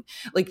something?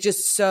 Like,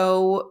 just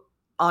so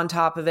on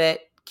top of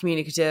it,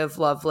 communicative,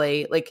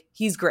 lovely. Like,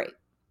 he's great.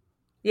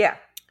 Yeah.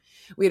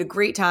 We had a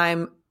great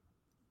time.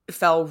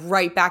 Fell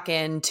right back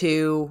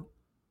into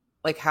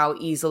like how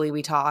easily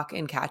we talk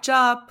and catch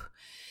up.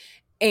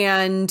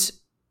 And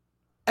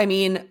I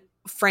mean,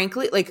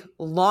 frankly, like,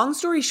 long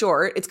story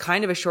short, it's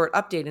kind of a short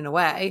update in a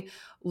way.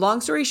 Long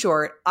story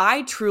short,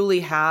 I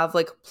truly have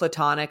like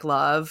platonic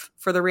love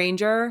for the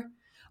Ranger.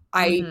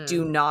 I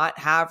do not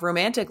have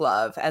romantic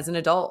love as an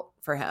adult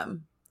for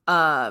him.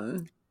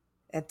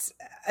 It's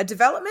a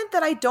development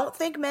that I don't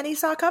think many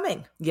saw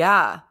coming.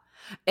 Yeah.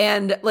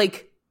 And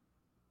like,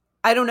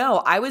 I don't know.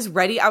 I was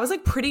ready. I was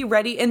like pretty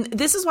ready. And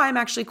this is why I'm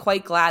actually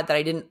quite glad that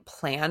I didn't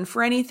plan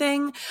for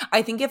anything.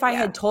 I think if I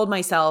had told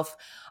myself,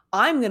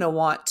 I'm going to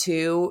want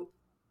to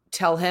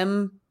tell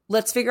him,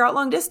 let's figure out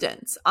long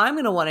distance. I'm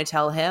going to want to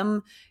tell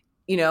him,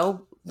 you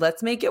know,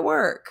 let's make it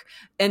work.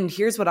 And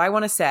here's what I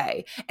want to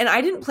say. And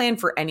I didn't plan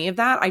for any of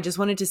that. I just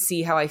wanted to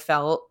see how I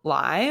felt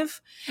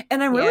live.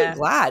 And I'm really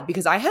glad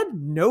because I had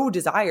no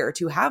desire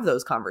to have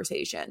those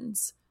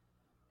conversations.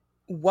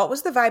 What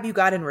was the vibe you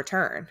got in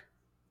return?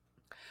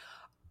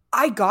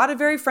 I got a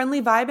very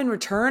friendly vibe in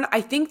return. I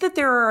think that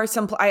there are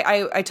some,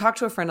 I talked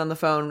to a friend on the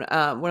phone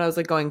when I was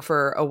like I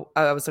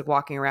was like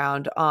walking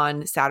around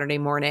on Saturday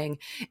morning,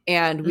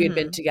 and we had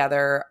been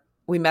together.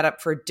 We met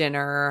up for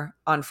dinner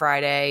on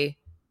Friday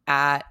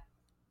at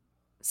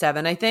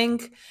 7, I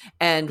think,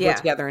 and we're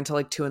together until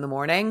like 2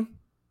 a.m.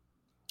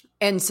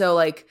 And so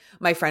like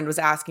my friend was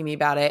asking me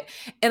about it.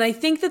 And I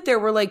think that there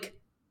were like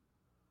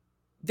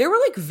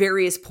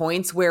various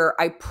points where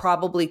I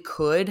probably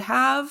could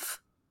have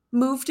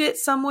moved it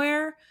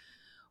somewhere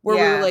where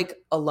we were like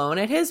alone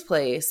at his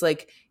place.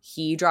 Like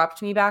he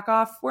dropped me back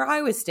off where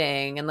I was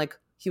staying, and like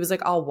he was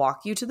like, I'll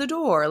walk you to the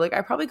door. Like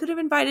I probably could have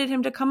invited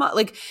him to come up.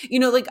 Like, you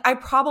know, like I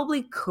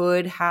probably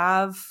could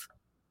have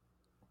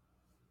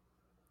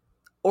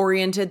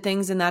oriented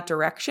things in that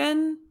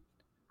direction.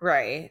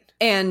 Right.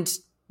 And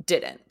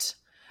didn't.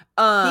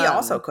 He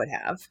also could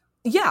have.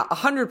 Yeah,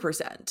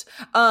 100%.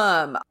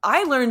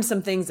 I learned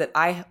some things that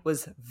I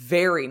was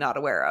very not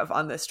aware of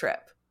on this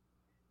trip.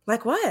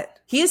 Like what?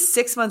 He is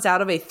 6 months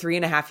out of a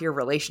 3.5-year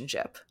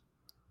relationship.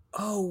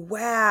 Oh,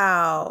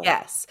 wow.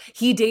 Yes.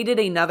 He dated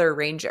another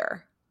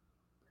ranger.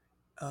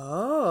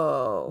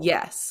 Oh.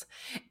 Yes.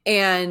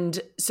 And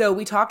so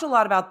we talked a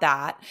lot about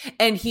that.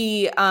 And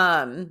he,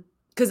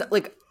 because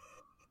like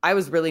I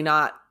was really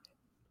not,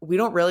 we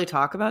don't really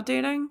talk about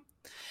dating.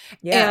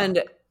 Yeah.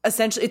 And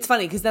essentially, it's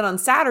funny because then on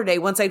Saturday,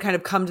 once I'd kind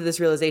of come to this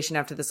realization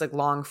after this like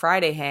long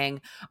Friday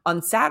hang,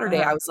 on Saturday,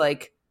 I was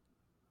like,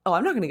 oh,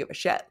 I'm not going to give a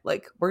shit.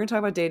 Like, we're going to talk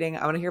about dating.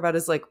 I want to hear about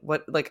his like,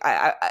 what, like,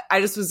 I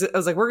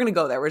was like, we're going to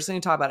go there. We're just going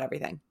to talk about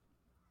everything.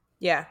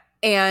 Yeah.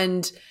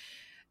 And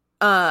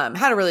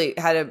had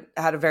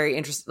a very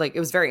interesting, like, it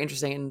was very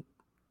interesting and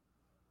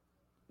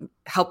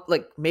helped,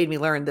 like, made me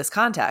learn this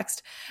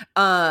context.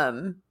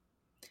 And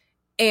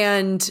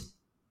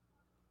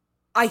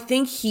I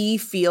think he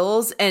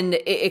feels, and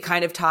it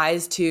kind of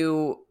ties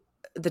to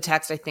the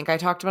text I think I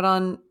talked about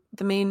on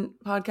the main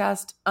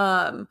podcast,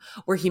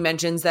 where he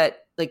mentions that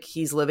like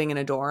he's living in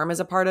a dorm as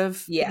a part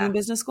of doing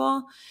business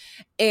school.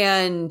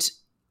 And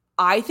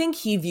I think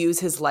he views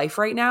his life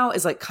right now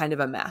as like kind of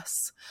a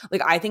mess.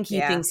 Like I think he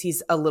thinks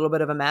he's a little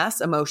bit of a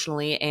mess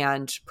emotionally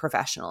and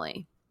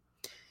professionally.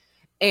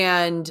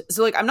 And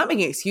so like I'm not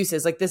making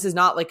excuses. Like this is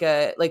not like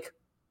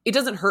it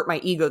doesn't hurt my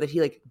ego that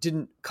he like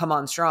didn't come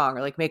on strong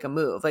or like make a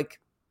move. Like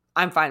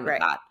I'm fine with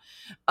that.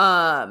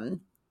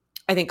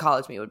 I think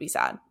college me would be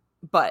sad.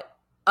 But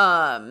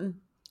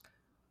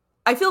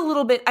I felt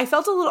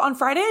a little on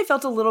Friday, I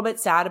felt a little bit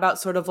sad about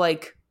sort of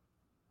like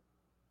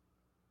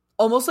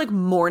almost like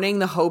mourning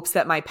the hopes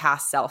that my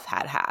past self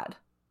had.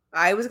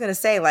 I was going to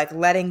say like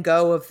letting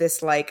go of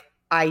this like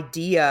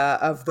idea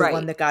of the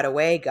one that got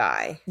away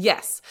guy.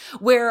 Yes.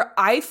 Where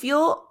I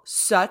feel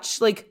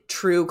such like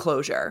true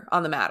closure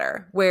on the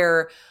matter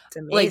where it's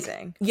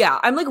amazing. Like, yeah,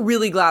 I'm like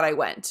really glad I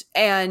went.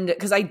 And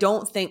because I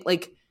don't think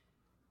like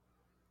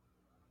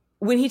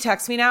when he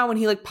texts me now, when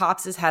he like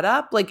pops his head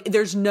up, like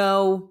there's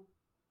no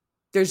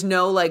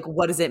like,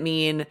 what does it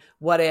mean?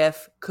 What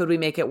if? Could we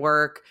make it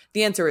work?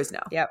 The answer is no.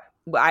 Yep.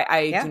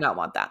 I do not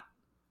want that.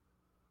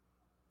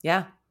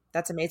 Yeah.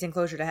 That's amazing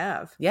closure to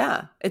have.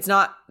 Yeah. It's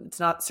not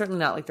certainly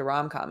not like the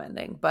rom-com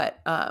ending, but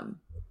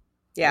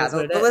yeah,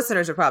 the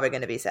listeners are probably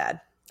going to be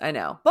sad. I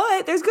know.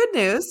 But there's good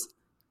news.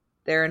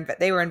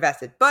 They were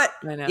invested. But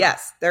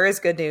yes, there is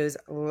good news.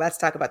 Let's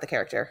talk about the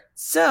character.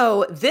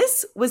 So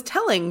this was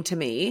telling to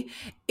me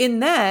in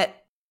that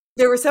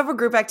there were several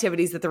group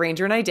activities that the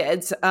Ranger and I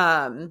did.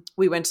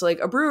 We went to like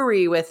a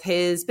brewery with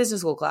his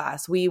business school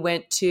class. We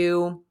went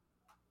to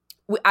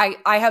I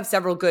have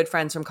several good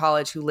friends from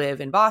college who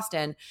live in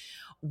Boston.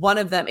 One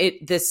of them,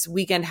 this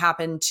weekend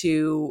happened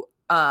to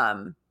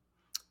her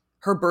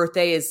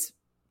birthday is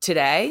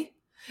today.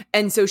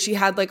 And so she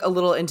had like a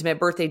little intimate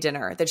birthday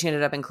dinner that she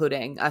ended up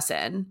including us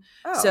in.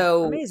 Oh,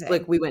 so amazing.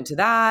 Like we went to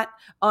that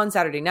on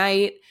Saturday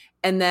night.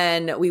 And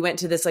then we went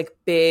to this like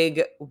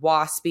big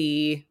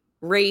waspy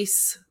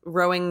race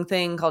rowing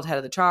thing called Head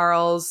of the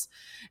Charles.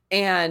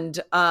 And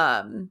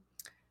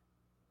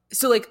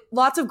so like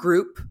lots of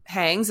group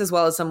hangs as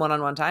well as some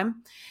one-on-one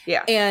time.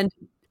 Yeah. And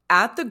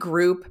at the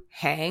group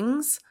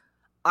hangs,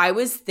 I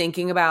was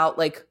thinking about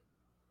like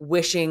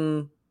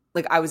wishing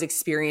like I was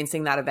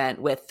experiencing that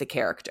event with the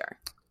character.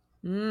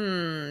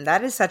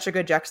 That is such a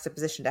good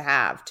juxtaposition to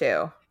have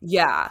too.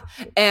 Yeah.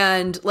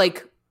 And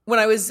like when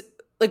I was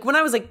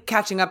like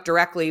catching up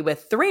directly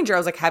with the Ranger, I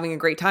was like having a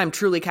great time,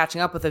 truly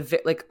catching up with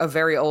a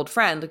very old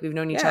friend. Like we've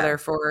known each other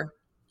for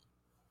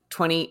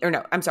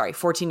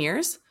 14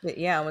 years.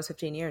 Yeah, almost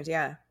 15 years.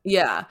 Yeah.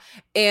 Yeah.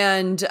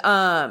 And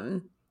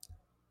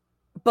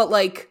but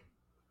like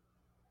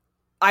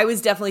I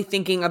was definitely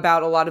thinking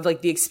about a lot of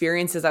like the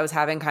experiences I was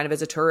having kind of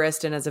as a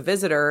tourist and as a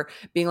visitor,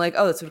 being like,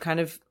 oh, this would kind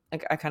of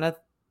like I kind of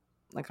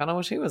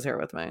wish he was here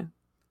with me.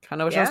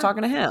 Kind of wish I was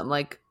talking to him,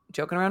 like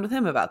joking around with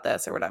him about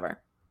this or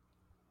whatever.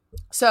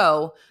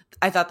 So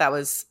I thought that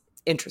was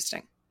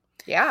interesting.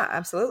 Yeah,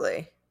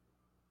 absolutely.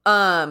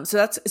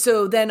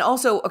 So then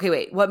also, okay,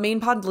 wait, what Main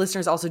Pod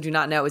listeners also do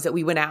not know is that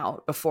we went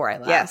out before I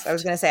left. Yes, I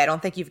was going to say, I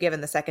don't think you've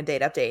given the second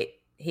date update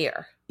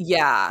here.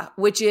 Yeah,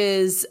 which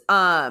is,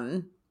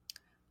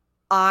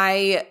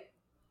 I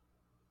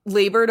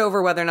labored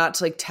over whether or not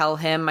to like tell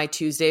him my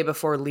Tuesday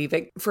before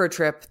leaving for a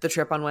trip. The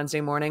trip on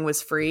Wednesday morning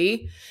was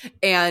free.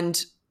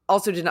 And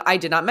also I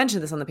did not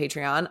mention this on the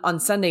Patreon. On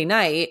Sunday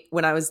night,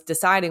 when I was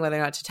deciding whether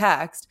or not to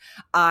text,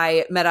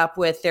 I met up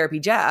with Therapy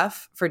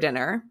Jeff for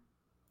dinner.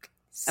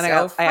 And I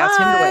asked him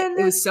to weigh.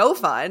 It was so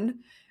fun.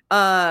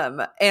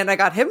 And I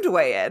got him to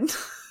weigh in.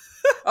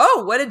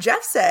 Oh, what did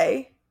Jeff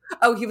say?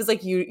 Oh, he was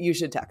like, you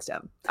should text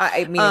him.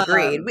 I mean,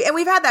 agreed. And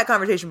we've had that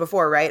conversation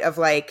before, right? Of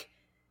like,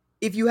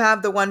 if you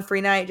have the one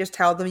free night, just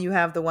tell them you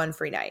have the one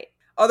free night.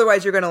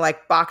 Otherwise, you're going to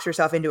like box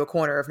yourself into a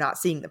corner of not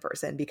seeing the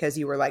person because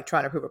you were like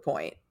trying to prove a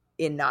point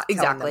in not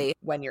telling them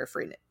when you're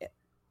free.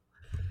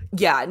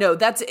 Yeah, no,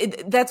 that's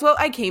what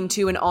I came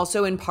to. And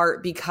also in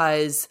part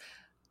because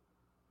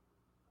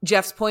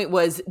Jeff's point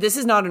was, this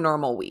is not a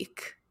normal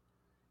week.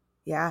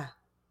 Yeah.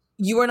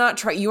 You are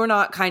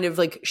not kind of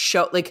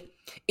like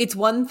it's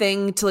one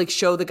thing to like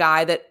show the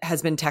guy that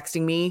has been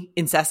texting me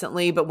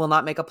incessantly but will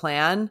not make a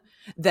plan,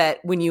 that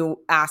when you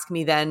ask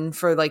me then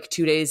for like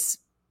 2 days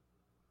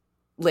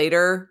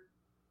later,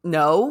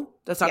 no,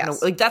 that's not gonna,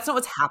 like, that's not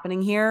what's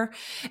happening here.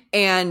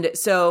 And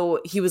so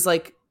he was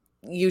like,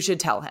 you should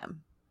tell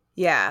him.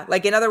 Yeah.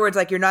 Like, in other words,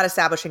 like, you're not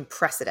establishing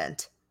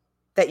precedent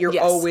that you're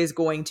always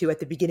going to, at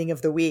the beginning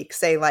of the week,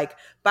 say like,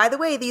 by the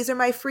way, these are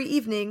my free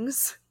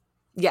evenings.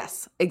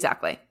 Yes,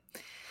 exactly.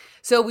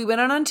 So we went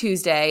on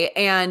Tuesday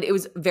and it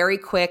was very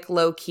quick,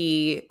 low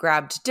key,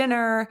 grabbed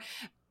dinner.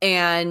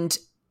 And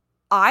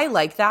I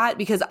like that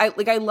because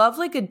I love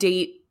like a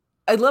date.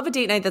 I love a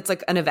date night that's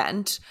like an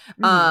event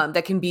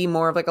that can be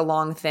more of like a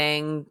long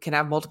thing, can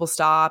have multiple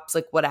stops,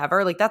 like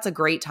whatever. Like that's a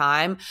great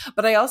time.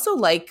 But I also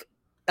like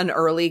an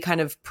early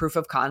kind of proof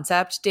of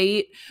concept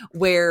date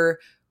where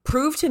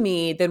prove to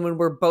me then when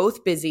we're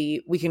both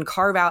busy, we can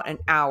carve out an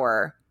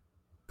hour,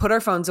 put our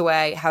phones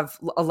away, have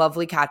a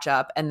lovely catch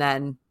up, and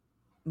then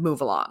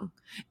move along.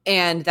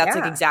 And that's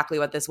like exactly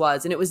what this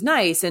was. And it was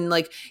nice. And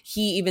like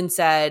he even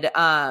said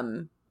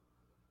it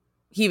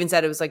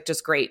was like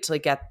just great to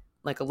like get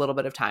like a little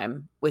bit of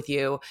time with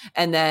you.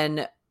 And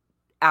then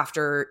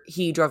after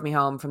he drove me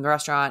home from the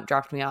restaurant,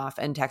 dropped me off,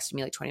 and texted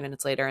me like 20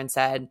 minutes later and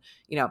said,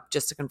 you know,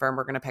 just to confirm,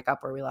 we're going to pick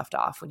up where we left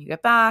off when you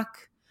get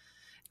back.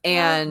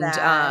 And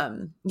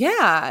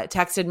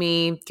texted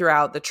me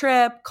throughout the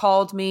trip,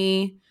 called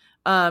me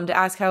to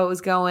ask how it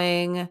was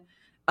going.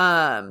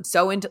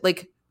 So into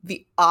like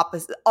the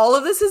opposite. All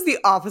of this is the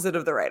opposite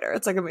of the writer.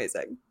 It's like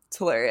amazing. It's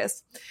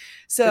hilarious.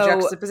 So the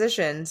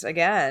juxtapositions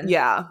again.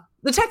 Yeah.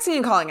 The texting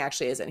and calling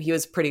actually isn't. He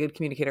was a pretty good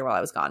communicator while I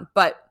was gone.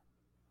 But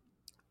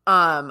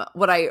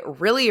what I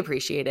really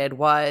appreciated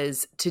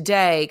was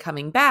today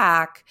coming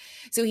back.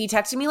 So he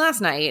texted me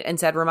last night and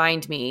said,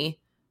 remind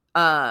me,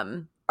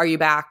 are you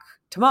back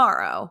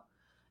tomorrow?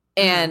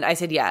 And I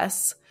said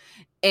yes.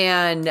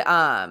 And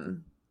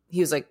he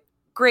was like,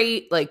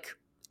 great, like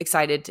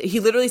excited. He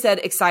literally said,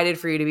 excited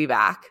for you to be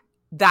back.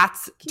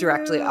 That's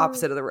directly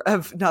opposite of the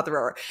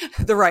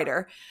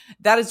writer.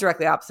 That is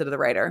directly opposite of the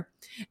writer,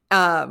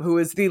 who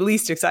is the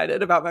least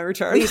excited about my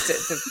return.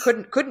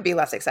 couldn't be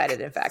less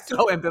excited, in fact.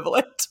 So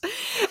ambivalent.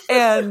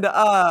 And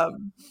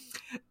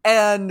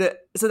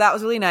so that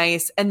was really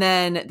nice. And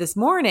then this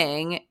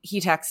morning he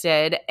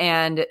texted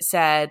and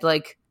said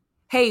like,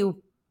 hey,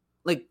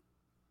 like,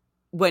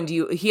 when do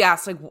you, he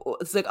asked like,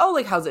 it's like, oh,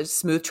 like, how's it,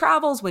 smooth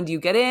travels? When do you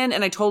get in?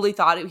 And I totally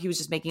thought he was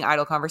just making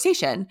idle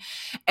conversation.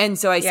 And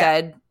so I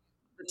said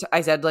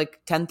like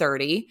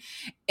 10:30,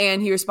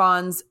 and he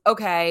responds,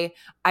 okay,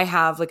 I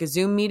have like a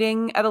Zoom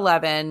meeting at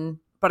 11,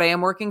 but I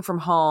am working from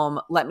home.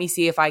 Let me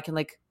see if I can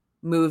like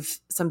move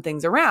some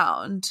things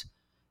around.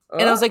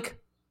 And I was like,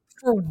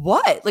 for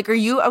what? Like,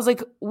 I was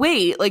like,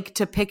 wait, like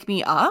to pick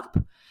me up?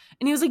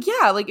 And he was like,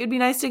 yeah, like it'd be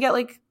nice to get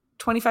like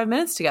 25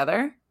 minutes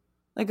together,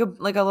 like a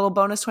little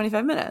bonus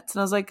 25 minutes.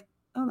 And I was like,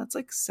 oh, that's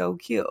like so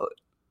cute.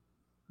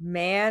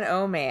 Man,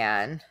 oh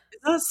man.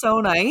 Isn't that so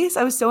nice?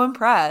 I was so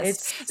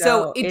impressed. It's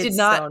so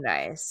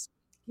nice.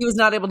 He was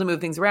not able to move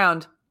things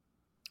around.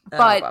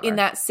 But in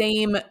that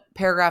same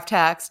paragraph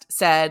text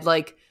said,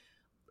 like,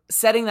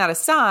 setting that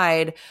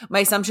aside, my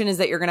assumption is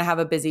that you're going to have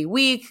a busy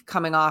week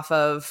coming off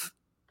of,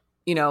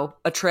 you know,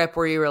 a trip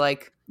where you were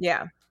like,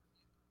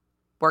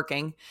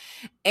 working.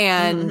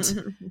 And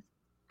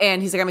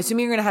he's like, I'm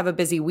assuming you're going to have a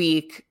busy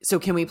week. So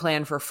can we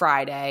plan for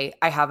Friday?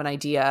 I have an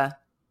idea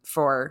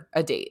for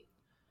a date.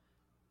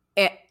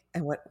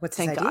 And what's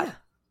his thank idea? God.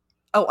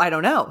 Oh, I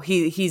don't know.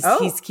 He's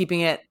keeping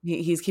it.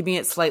 He's keeping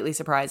it slightly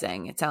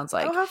surprising. It sounds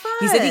like. Oh, how fun.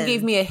 He said he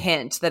gave me a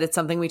hint that it's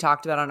something we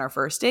talked about on our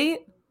first date.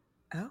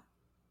 Oh,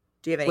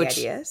 Do you have any Which-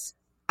 ideas?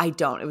 I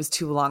don't. It was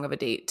too long of a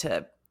date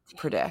to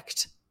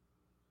predict.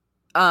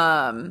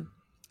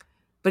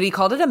 But he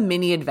called it a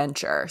mini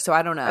adventure, so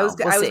I don't know. I was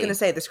We'll going see. to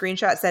say the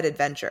screenshot said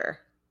adventure.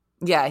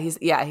 Yeah,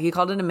 he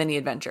called it a mini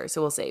adventure,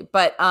 so we'll see.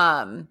 But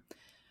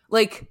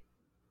like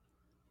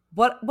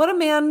what a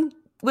man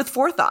with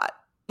forethought.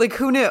 Like,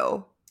 who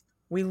knew?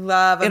 We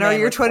love a In our man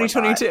year with forethought.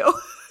 2022.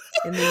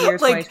 In the year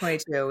Like,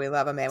 2022, we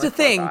love a man to with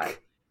forethought.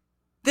 think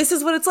this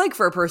is what it's like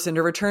for a person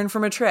to return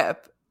from a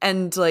trip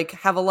and like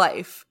have a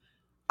life.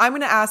 I'm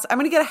going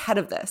to get ahead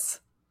of this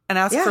and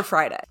ask Yeah. for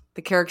Friday.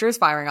 The character is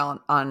firing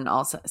on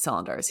all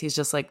cylinders. He's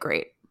just like,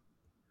 great.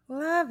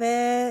 Love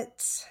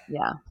it.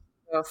 Yeah.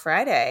 Well,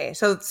 Friday.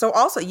 So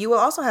also you will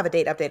also have a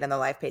date update on the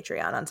live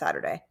Patreon on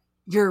Saturday.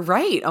 You're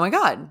right. Oh my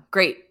God.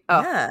 Great.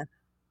 Oh, Yeah,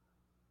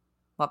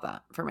 love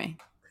that for me.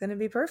 it's gonna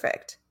be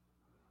perfect.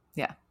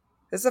 Yeah.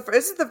 This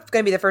is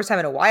gonna be the first time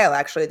in a while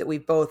actually that we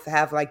both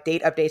have like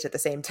date updates at the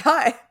same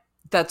time.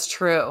 That's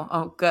true.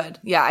 Oh, good.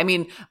 Yeah. I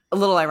mean, a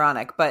little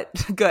ironic, but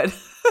good.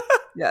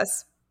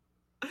 Yes.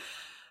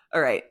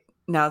 All right.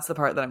 Now it's the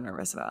part that I'm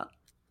nervous about.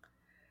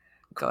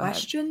 Go ahead.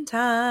 Question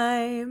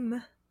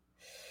time.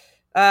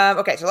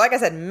 Okay, so like I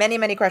said,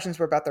 many questions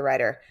were about the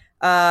writer.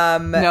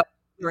 No,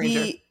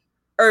 Ranger.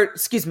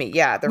 Excuse me,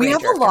 yeah, the We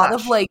Ranger. have a lot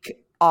Gosh. of like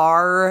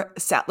our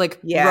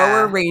Yeah.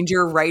 rower,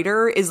 ranger,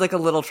 writer is like a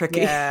little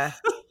tricky. Yeah,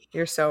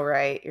 you're so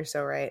right. You're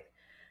so right.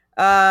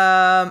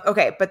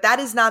 Okay, but that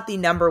is not the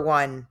number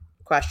one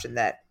question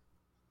that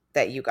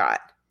you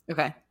got.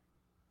 Okay.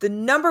 The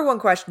number one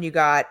question you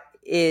got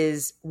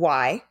is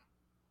why.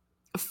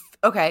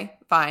 Okay.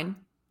 Fine.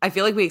 I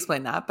feel like we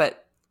explained that,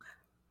 but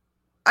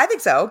I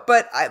think so,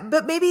 but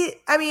maybe,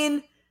 I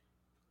mean,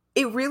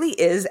 it really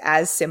is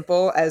as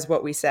simple as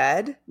what we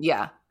said.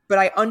 yeah. But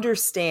I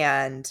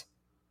understand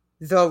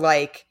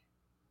the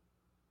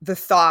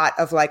thought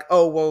of like,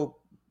 oh, well,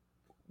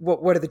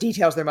 what are the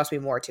details? There must be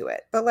more to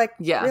it. But like,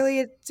 Yeah. really,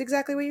 it's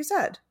exactly what you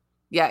said.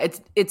 Yeah.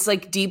 It's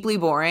like deeply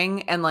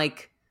boring. And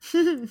like,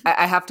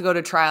 I have to go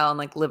to trial and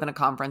like live in a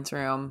conference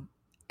room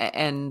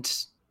and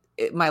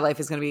my life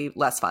is going to be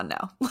less fun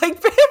now.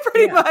 Like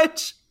pretty Yeah.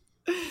 much.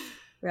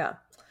 Yeah.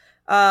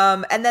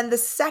 And then the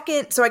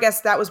second, so I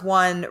guess that was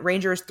one,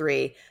 Rangers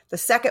 3. The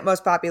second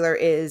most popular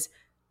is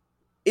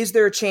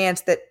there a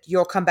chance that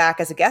you'll come back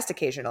as a guest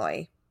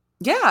occasionally?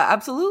 Yeah,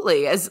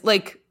 absolutely. As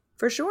like,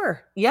 For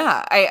sure.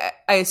 yeah,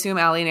 I assume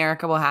Allie and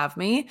Erica will have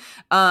me.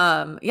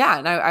 Yeah,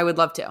 and I would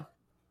love to.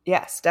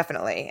 Yes,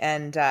 definitely.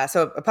 And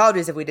so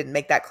apologies if we didn't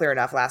make that clear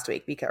enough last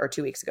week or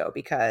 2 weeks ago,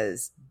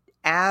 because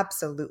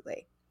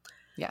absolutely.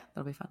 Yeah,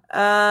 that'll be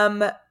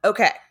fun.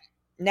 Okay.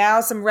 Now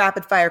some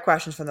rapid fire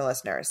questions from the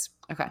listeners.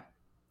 Okay.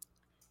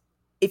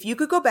 If you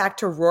could go back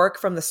to Rourke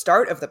from the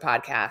start of the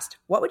podcast,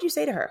 what would you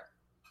say to her?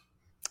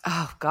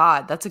 Oh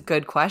God, that's a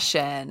good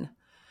question.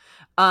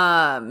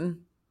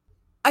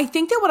 I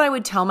think that what I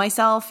would tell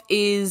myself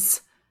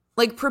is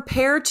like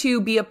prepare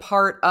to be a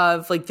part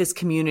of like this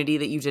community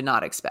that you did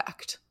not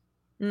expect.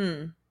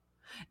 Mm.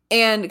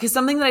 And because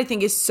something that I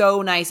think is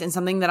so nice and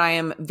something that I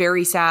am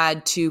very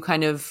sad to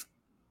kind of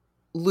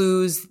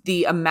lose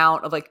the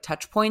amount of like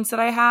touch points that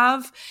I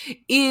have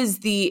is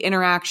the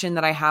interaction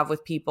that I have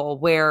with people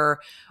where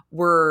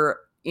we're,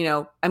 you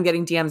know, I'm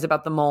getting DMs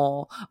about the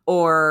mole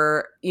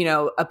or, you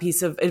know, a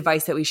piece of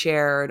advice that we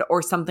shared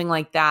or something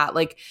like that.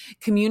 Like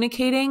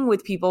communicating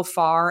with people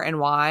far and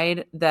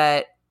wide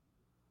that,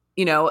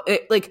 you know,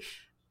 it, like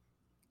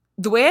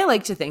the way I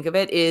like to think of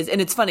it is,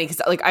 and it's funny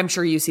because like I'm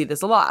sure you see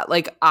this a lot.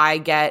 Like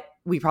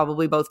we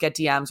probably both get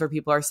DMs where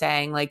people are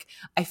saying like,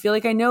 I feel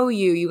like I know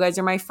you. You guys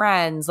are my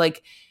friends.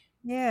 Like,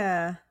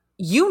 Yeah.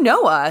 you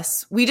know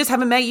us. We just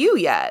haven't met you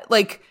yet.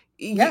 Like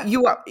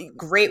you are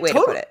Great way to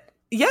Totally. put it.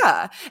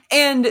 Yeah.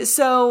 And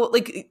so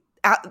like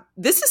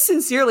this is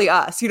sincerely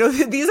us. You know,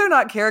 these are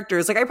not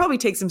characters. Like I probably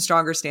take some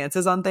stronger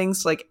stances on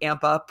things to like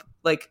amp up,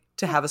 like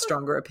to have a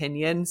stronger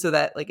opinion so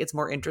that like it's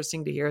more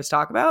interesting to hear us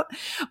talk about.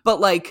 But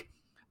like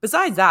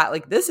besides that,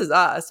 like this is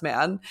us,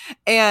 man.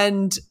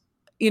 And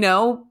you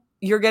know,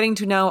 you're getting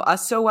to know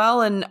us so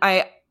well. And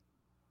I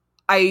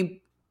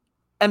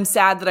am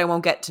sad that I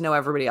won't get to know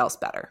everybody else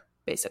better,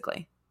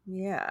 basically.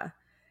 Yeah.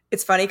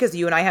 It's funny because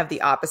you and I have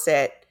the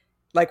opposite.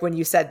 Like when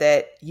you said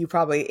that you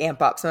probably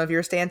amp up some of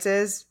your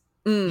stances,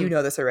 you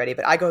know this already,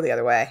 but I go the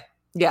other way.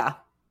 Yeah.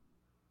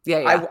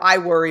 Yeah. I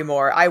worry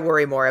more. I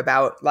worry more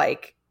about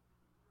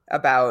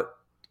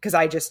because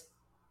I just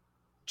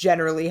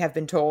generally have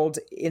been told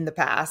in the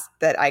past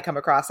that I come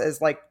across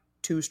as like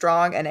too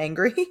strong and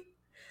angry.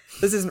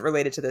 This isn't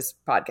related to this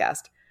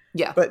podcast.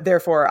 Yeah. But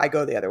therefore I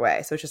go the other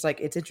way. So it's just like,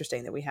 it's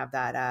interesting that we have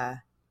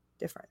that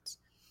difference.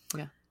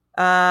 Yeah.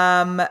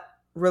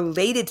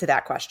 Related to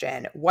that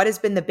question, what has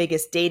been the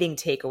biggest dating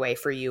takeaway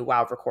for you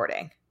while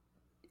recording?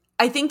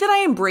 I think that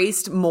I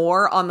embraced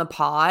more on the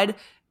pod,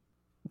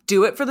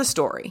 do it for the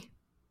story.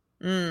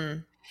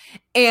 Mm.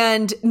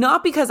 And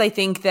not because I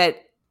think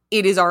that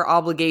it is our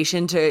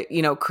obligation to,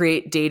 you know,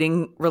 create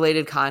dating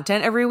related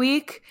content every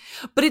week.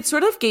 But it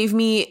sort of gave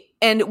me,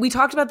 and we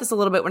talked about this a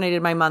little bit when I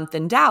did my month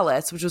in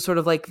Dallas, which was sort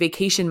of like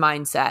vacation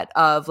mindset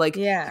of like,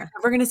 Yeah. you're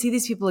never going to see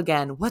these people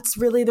again. What's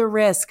really the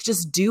risk?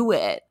 Just do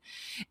it.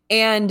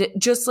 And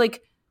just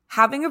like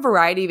having a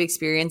variety of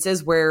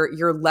experiences where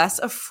you're less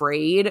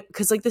afraid,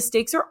 because like the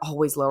stakes are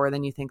always lower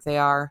than you think they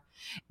are.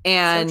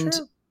 And So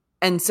true.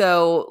 and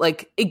so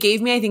like it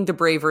gave me, I think, the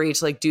bravery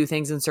to like do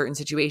things in certain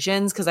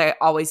situations, because I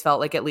always felt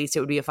like at least it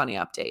would be a funny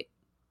update.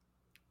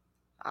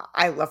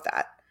 I love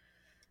that.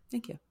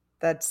 Thank you.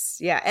 That's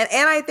yeah.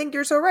 And I think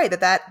you're so right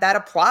that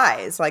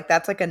applies. Like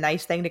that's like a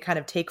nice thing to kind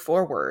of take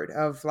forward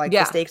of like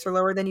Yeah. the stakes are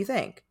lower than you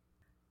think.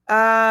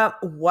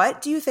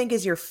 What do you think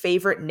is your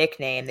favorite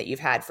nickname that you've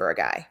had for a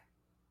guy?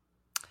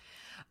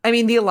 I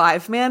mean, the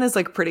Alive Man is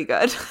like pretty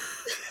good.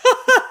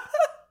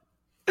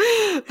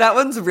 That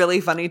one's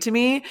really funny to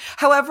me.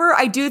 However,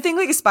 I do think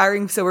like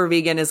Aspiring Sober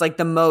Vegan is like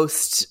the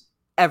most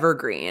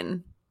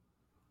evergreen.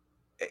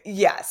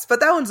 Yes, but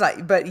that one's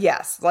not. But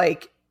yes,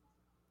 like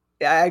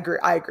yeah, I agree.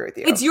 I agree with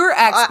you. It's your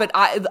ex, but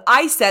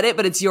I said it,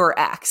 but it's your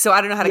ex, so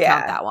I don't know how to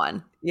count that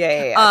one.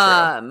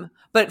 Yeah.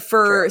 But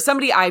for True.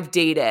 somebody I've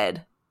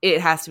dated, it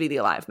has to be the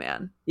Alive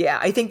Man. Yeah,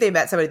 I think they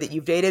met somebody that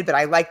you've dated, but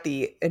I like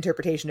the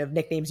interpretation of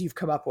nicknames you've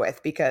come up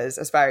with because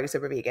Aspiring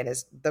Sober Vegan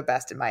is the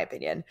best in my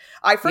opinion.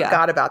 I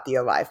forgot about the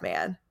Alive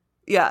Man,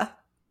 Yeah,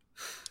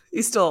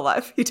 he's still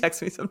alive. He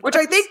texts me sometimes, which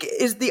I think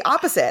is the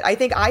opposite. I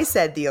think I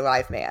said the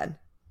Alive Man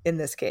in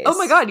this case. Oh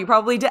my God, you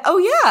probably did. Oh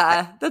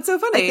yeah, that's so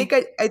funny.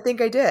 I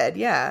think I did.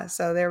 Yeah.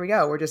 So there we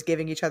go. We're just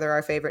giving each other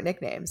our favorite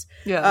nicknames.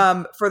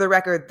 Yeah. For the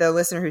record, the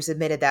listener who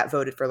submitted that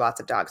voted for Lots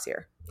of Dogs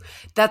Here.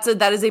 that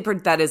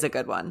is a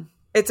good one.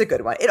 It's a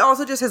good one. It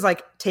also just has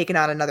like taken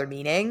on another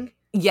meaning,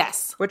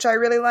 Yes. which I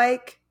really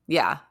like.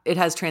 Yeah, it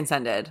has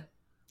transcended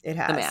It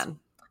has. the man.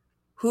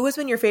 Who has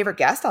been your favorite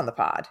guest on the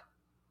pod?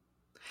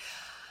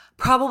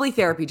 Probably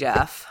Therapy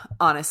Jeff,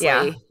 honestly.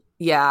 Yeah.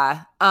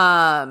 Yeah.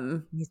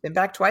 He's been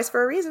back twice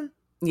for a reason.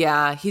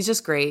 Yeah, he's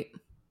just great.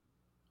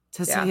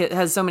 Yeah. He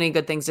has so many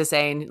good things to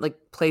say and like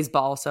plays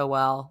ball so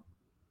well.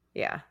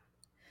 Yeah.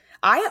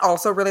 I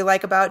also really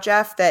like about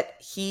Jeff that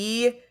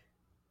he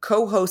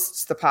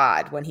co-hosts the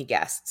pod when he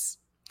guests.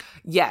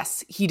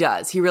 Yes, he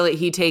does.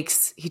 He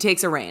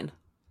takes a reign.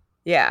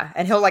 Yeah.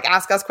 And he'll like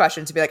ask us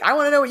questions to be like, I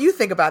want to know what you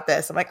think about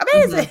this. I'm like,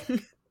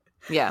 amazing.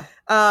 Yeah.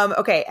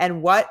 Okay.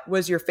 And what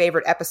was your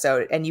favorite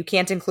episode? And you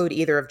can't include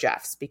either of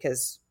Jeff's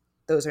because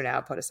those are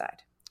now put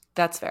aside.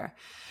 That's fair.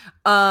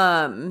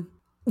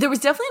 There was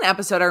definitely an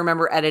episode I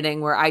remember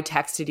editing where I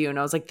texted you and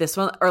I was like, this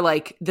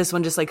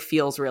one just like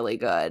feels really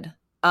good.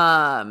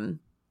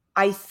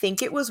 I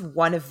think it was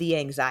one of the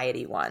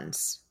anxiety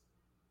ones.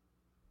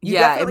 You Yeah,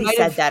 it definitely might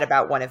said have- that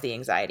about one of the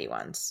anxiety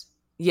ones.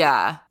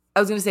 Yeah. I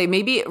was going to say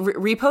maybe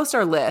repost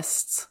our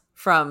lists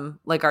from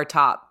like our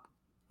top.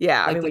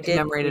 Yeah. I Like mean, we we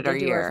commemorated our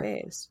do year.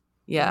 faves.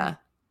 Yeah.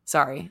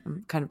 Sorry.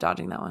 I'm kind of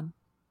dodging that one.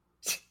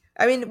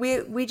 I mean,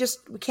 we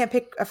can't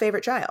pick a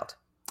favorite child.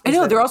 I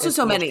know there are also is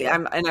so the many. issue.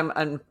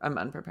 I'm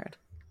unprepared.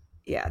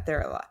 Yeah, there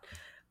are a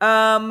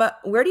lot.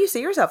 Where do you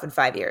see yourself in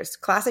 5 years?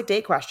 Classic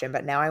date question,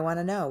 but now I want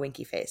to know,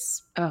 winky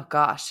face. Oh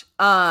gosh.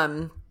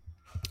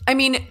 I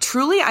mean,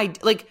 truly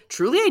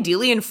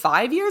ideally in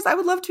 5 years, I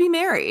would love to be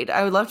married.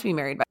 I would love to be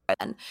married by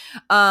then.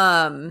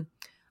 I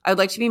would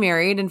like to be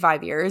married in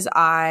 5 years.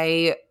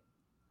 I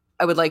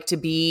would like to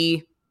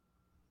be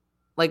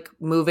like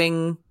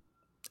moving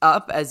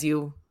up as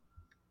you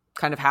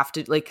kind of have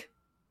to like.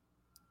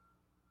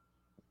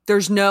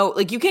 There's no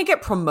like you can't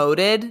get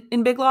promoted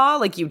in Big Law,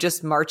 like you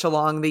just march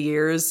along the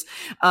years.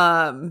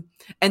 And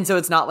so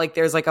it's not like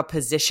there's like a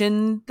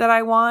position that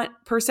I want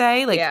per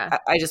se. Like Yeah.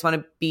 I just want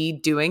to be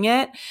doing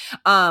it.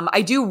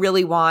 I do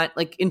really want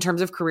like in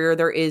terms of career,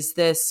 there is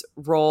this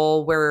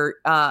role where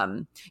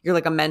you're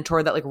like a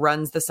mentor that like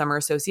runs the summer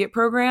associate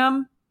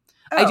program.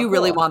 I do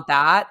really want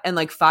that. And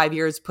like 5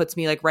 years puts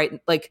me like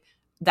right like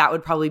that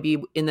would probably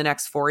be in the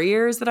next 4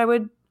 years that I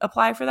would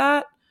apply for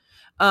that.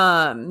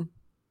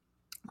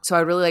 So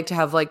I'd really like to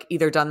have like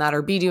either done that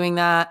or be doing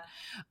that.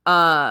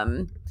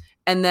 And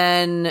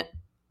then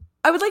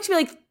I would like to be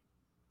like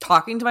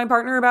talking to my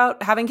partner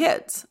about having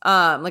kids.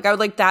 Like I would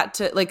like that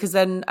to like, cause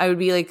then I would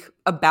be like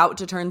about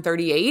to turn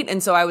 38.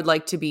 And so I would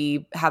like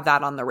to have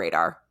that on the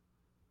radar.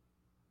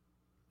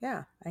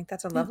 Yeah, I think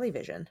that's a lovely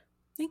vision.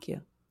 Thank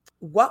you.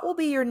 What will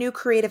be your new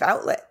creative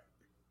outlet?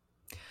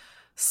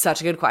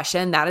 Such a good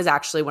question. That is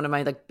actually one of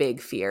my like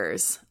big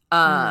fears.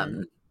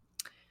 I'm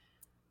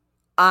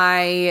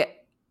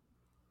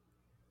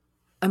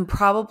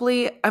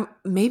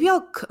maybe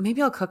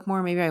I'll cook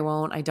more. Maybe I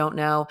won't. I don't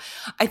know.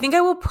 I think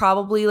I will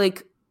probably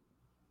like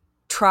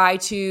try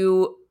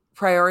to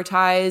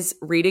prioritize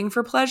reading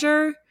for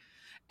pleasure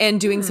and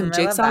doing some I love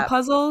jigsaw that.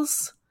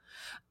 puzzles.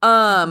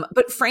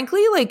 But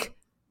frankly, like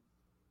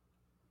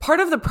part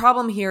of the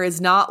problem here is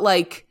not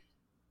like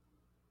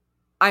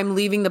I'm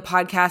leaving the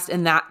podcast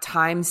and that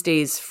time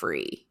stays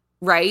free,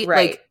 right?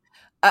 Right.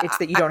 Like It's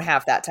that you don't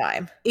have that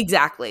time.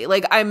 exactly.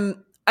 Like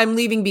I'm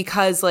leaving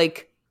because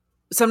like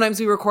sometimes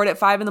we record at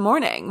 5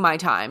 a.m, my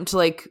time, to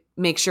like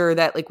make sure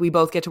that like we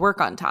both get to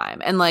work on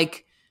time. And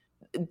like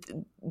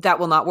that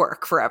will not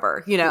work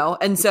forever, you know?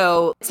 And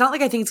so it's not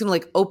like I think it's going to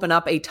like open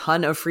up a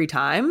ton of free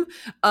time.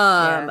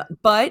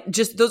 But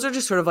just those are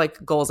just sort of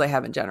like goals I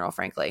have in general,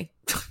 frankly.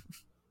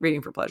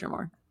 Reading for pleasure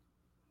more.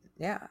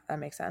 Yeah, that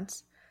makes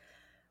sense.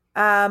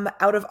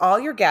 Out of all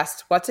your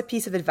guests, what's a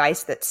piece of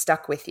advice that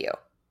stuck with you?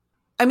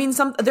 I mean,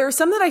 there are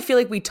some that I feel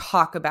like we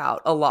talk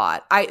about a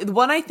lot. The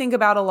one I think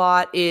about a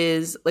lot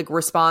is like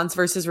response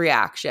versus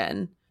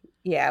reaction.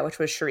 Yeah, which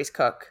was Cherise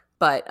Cook.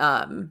 But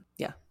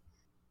yeah.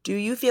 Do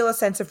you feel a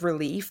sense of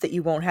relief that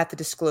you won't have to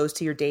disclose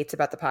to your dates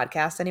about the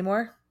podcast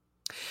anymore?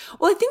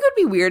 Well, I think it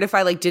would be weird if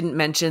I like didn't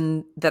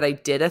mention that I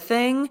did a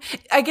thing.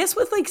 I guess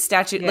with like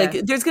statute, like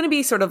there's going to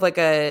be sort of like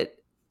a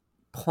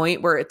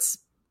point where it's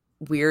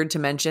weird to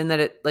mention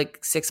that it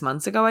like 6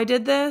 months ago I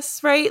did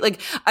this, right?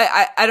 Like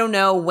I don't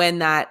know when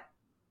that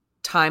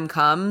time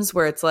comes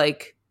where it's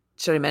like,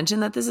 should I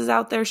mention that this is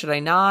out there? Should I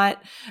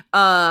not?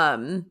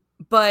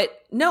 But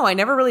no, I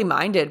never really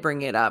minded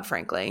bringing it up,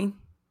 frankly.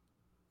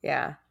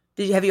 Yeah.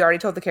 Have you already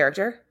told the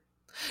character?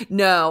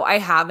 No, I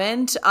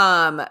haven't.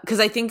 Because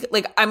I think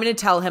like I'm going to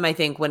tell him, I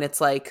think, when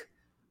it's like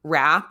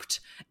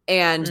wrapped,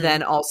 and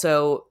then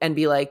also and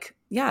be like,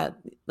 yeah,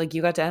 like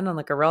you got to end on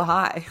like a real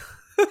high.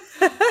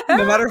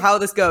 No matter how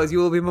this goes, you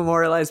will be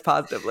memorialized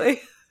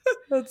positively.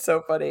 That's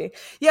so funny.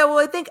 Yeah, well,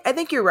 I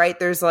think you're right.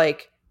 There's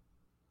like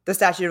the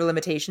statute of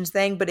limitations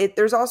thing, but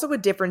there's also a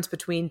difference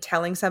between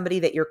telling somebody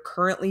that you're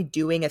currently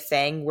doing a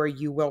thing where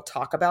you will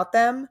talk about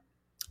them.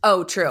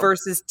 Oh, true.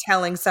 Versus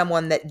telling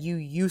someone that you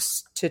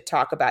used to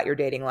talk about your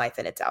dating life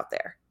and it's out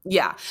there.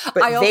 Yeah.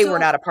 But they were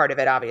not a part of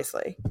it,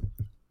 obviously.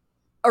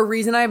 A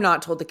reason I have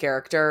not told the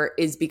character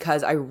is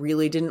because I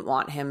really didn't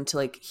want him to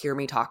like hear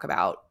me talk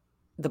about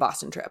the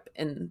Boston trip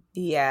in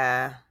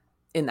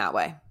that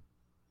way.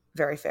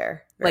 Very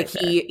fair.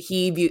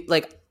 He viewed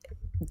like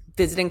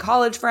visiting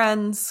college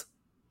friends.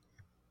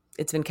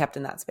 It's been kept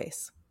in that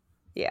space.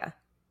 Yeah.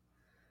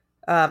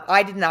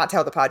 I did not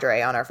tell the Padre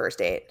on our first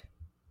date.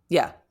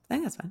 Yeah. I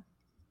think that's fine.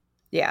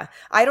 Yeah.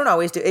 I don't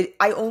always do it.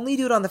 I only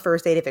do it on the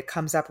first date if it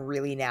comes up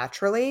really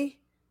naturally.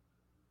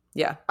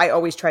 Yeah. I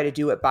always try to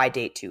do it by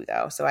date 2,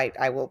 though. So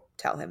I will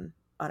tell him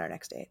on our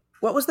next date.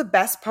 What was the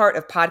best part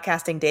of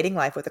podcasting dating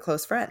life with a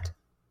close friend?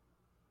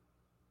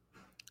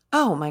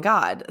 Oh my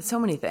God. So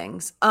many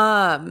things.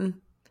 I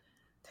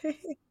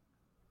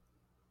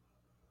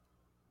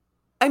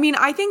mean,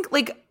 I think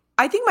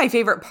my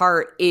favorite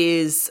part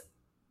is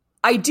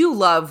I do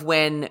love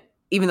when,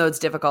 even though it's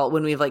difficult,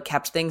 when we've like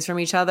kept things from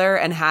each other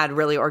and had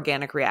really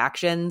organic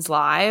reactions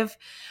live.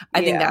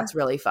 I think that's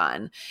really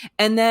fun.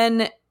 And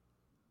then,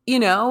 you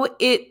know,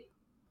 it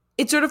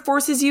sort of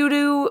forces you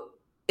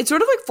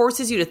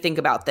to think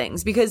about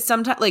things, because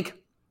sometimes,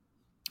 like,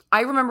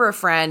 I remember a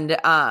friend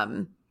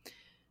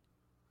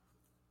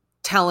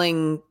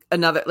telling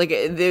another, like,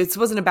 this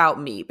wasn't about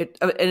me, but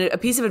a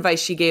piece of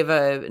advice she gave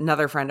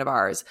another friend of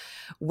ours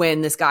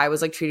when this guy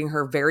was like treating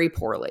her very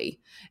poorly.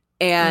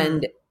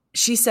 And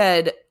she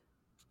said,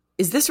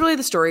 is this really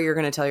the story you're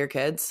going to tell your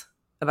kids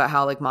about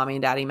how like mommy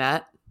and daddy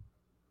met?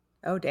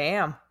 Oh,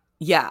 damn.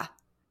 Yeah.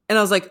 And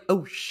I was like,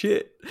 oh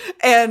shit.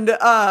 And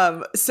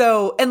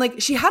and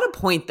like she had a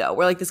point though,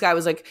 where like this guy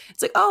was like,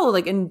 it's like, oh,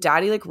 like, and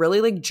daddy like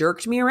really like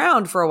jerked me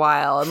around for a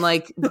while and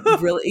like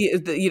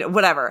really, you know,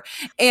 whatever.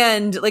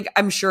 And like,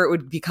 I'm sure it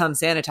would become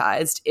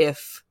sanitized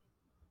if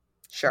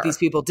these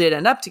people did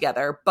end up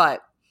together,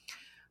 but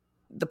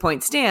the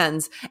point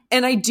stands.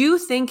 And I do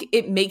think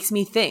it makes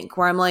me think,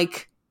 where I'm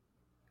like,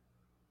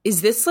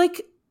 is this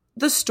like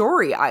the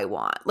story I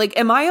want? Like,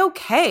 am I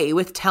okay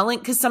with telling?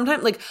 Because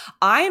sometimes, like,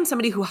 I am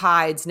somebody who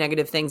hides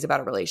negative things about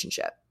a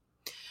relationship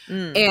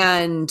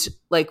and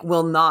like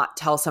will not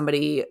tell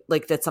somebody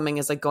like that something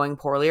is like going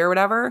poorly or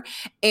whatever.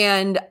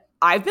 And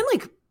I've been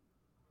like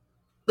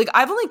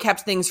I've only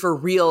kept things for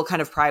real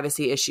kind of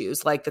privacy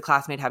issues, like the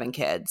classmate having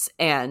kids.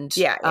 And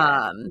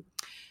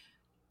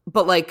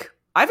but like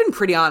I've been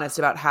pretty honest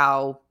about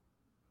how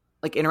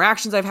like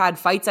interactions I've had,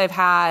 fights I've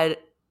had,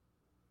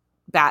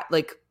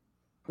 like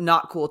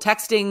not cool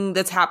texting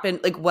that's happened,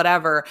 like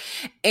whatever.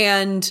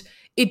 And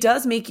it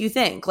does make you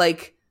think,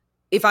 like,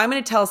 if I'm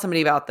going to tell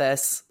somebody about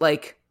this,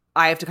 like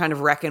I have to kind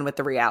of reckon with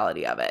the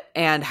reality of it.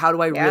 And how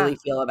do I really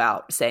feel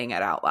about saying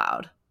it out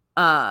loud?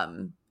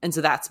 And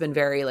so that's been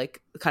very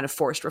like kind of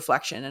forced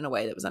reflection in a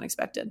way that was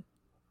unexpected.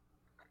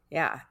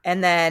 Yeah.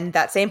 And then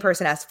that same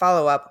person has to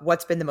follow up,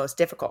 what's been the most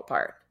difficult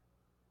part?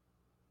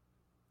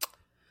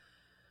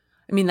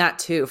 I mean, that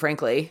too,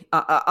 frankly.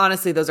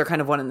 Honestly, those are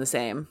kind of one and the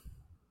same.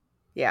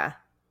 Yeah.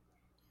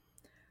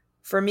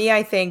 For me,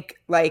 I think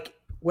like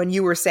when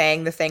you were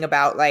saying the thing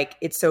about like,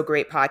 it's so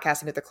great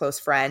podcasting with a close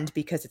friend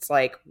because it's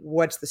like,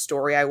 what's the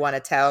story I want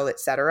to tell,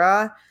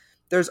 etc.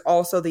 There's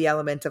also the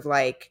element of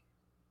like,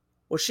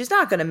 well, she's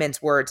not going to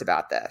mince words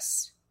about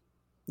this.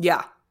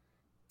 Yeah.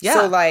 Yeah.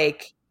 So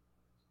like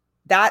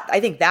that, I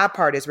think that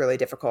part is really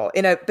difficult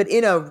but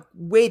in a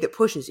way that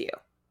pushes you.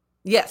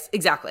 Yes,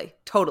 exactly.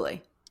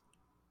 Totally.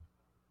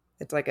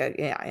 It's like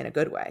in a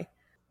good way.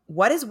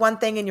 what is one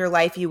thing in your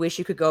life you wish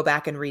you could go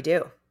back and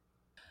redo?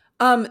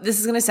 This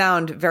is going to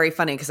sound very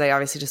funny because I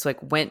obviously just like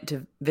went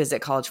to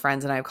visit college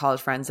friends, and I have college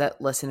friends that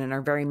listen and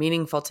are very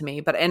meaningful to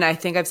me. And I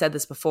think I've said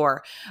this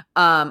before.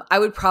 I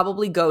would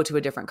probably go to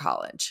a different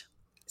college.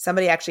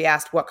 Somebody actually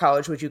asked, what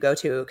college would you go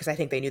to? Because I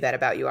think they knew that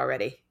about you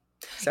already.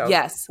 So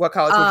yes. What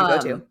college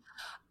would you go to?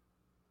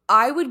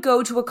 I would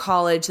go to a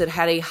college that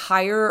had a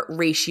higher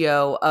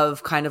ratio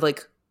of kind of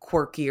like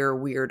quirkier,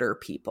 weirder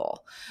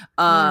people.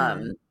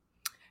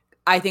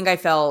 I think I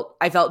felt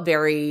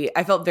very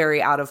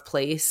out of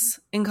place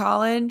in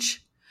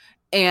college.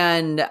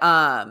 And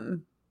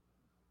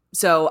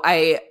so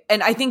I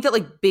think that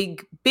like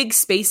big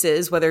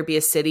spaces, whether it be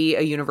a city,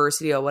 a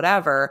university, or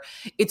whatever,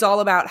 it's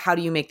all about how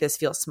do you make this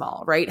feel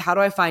small, right? How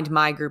do I find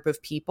my group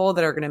of people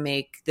that are going to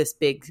make this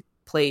big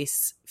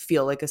place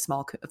feel like a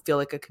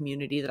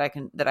community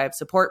that I have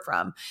support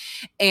from?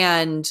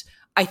 And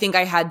I think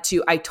I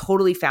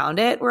totally found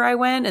it where I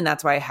went, and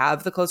that's why I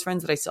have the close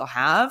friends that I still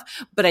have.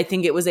 But I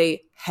think it was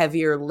a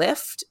heavier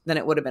lift than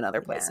it would have been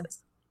other places.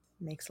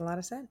 Yeah. Makes a lot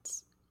of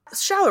sense.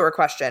 Shallower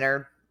question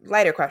or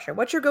lighter question.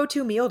 What's your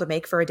go-to meal to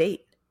make for a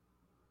date?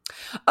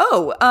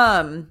 Oh,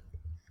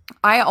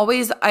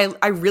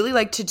 I really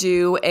like to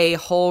do a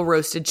whole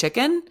roasted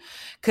chicken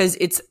because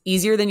it's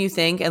easier than you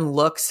think and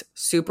looks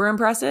super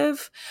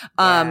impressive.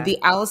 Yeah. The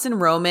Alison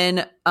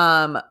Roman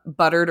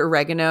buttered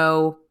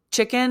oregano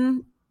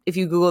chicken, if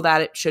you Google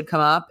that, it should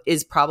come up,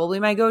 is probably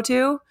my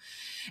go-to.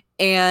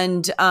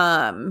 And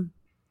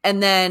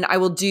then I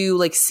will do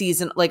like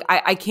season, like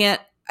I can't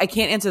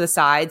answer the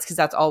sides because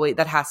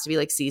that has to be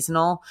like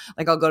seasonal.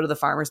 Like I'll go to the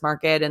farmer's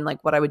market, and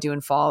like what I would do in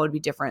fall would be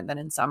different than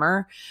in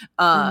summer.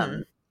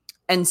 And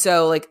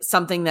so like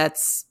something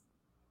that's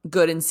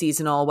good and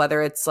seasonal,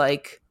 whether it's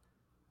like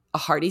a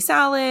hearty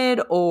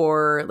salad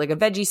or like a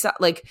veggie,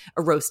 like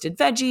a roasted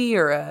veggie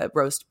or a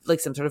roast,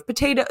 like some sort of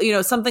potato,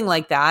 something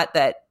like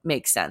that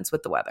makes sense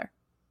with the weather.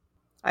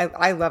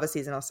 I love a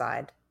seasonal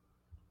side.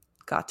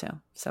 Got to.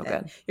 So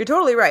good. You're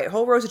totally right.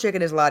 Whole roasted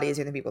chicken is a lot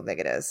easier than people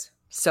think it is.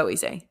 So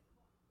easy.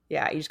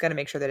 Yeah. You just got to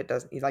make sure that it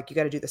doesn't, like you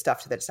got to do the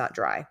stuff so that it's not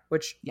dry,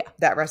 which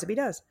that recipe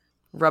does.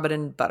 Rub it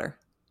in butter.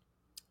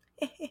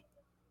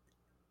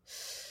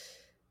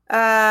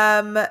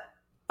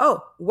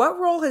 What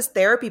role has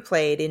therapy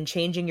played in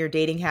changing your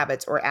dating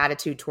habits or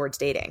attitude towards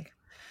dating?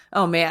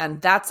 Oh man,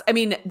 that's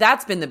been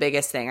the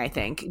biggest thing, I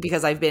think,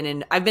 because I've been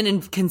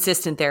in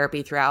consistent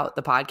therapy throughout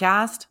the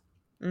podcast.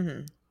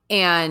 Mm-hmm.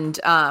 And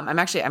I'm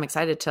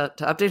excited to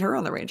update her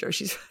on the Ranger.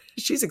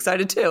 She's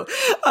excited too.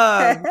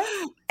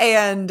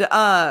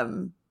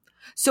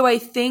 So I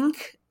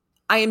think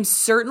I am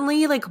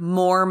certainly like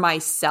more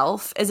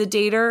myself as a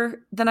dater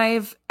than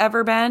I've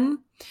ever been.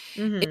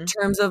 Mm-hmm. In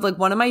terms of like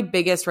one of my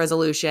biggest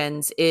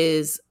resolutions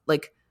is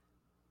like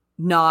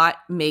not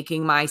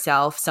making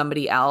myself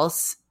somebody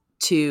else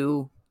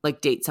to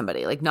like date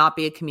somebody, like not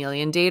be a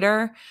chameleon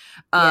dater,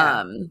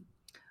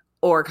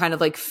 or kind of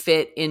like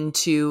fit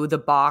into the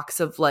box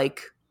of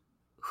like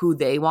who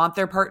they want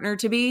their partner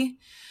to be.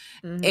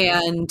 Mm-hmm.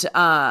 And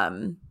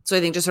so I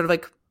think just sort of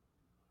like,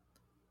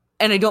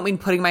 and I don't mean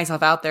putting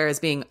myself out there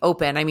as being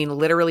open. I mean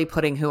literally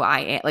putting who I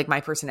am, like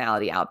my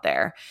personality out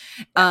there.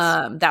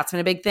 Yes. That's been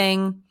a big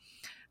thing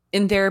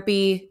in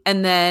therapy.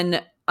 And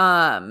then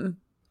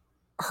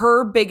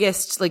her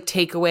biggest like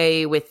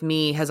takeaway with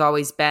me has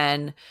always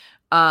been,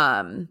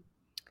 and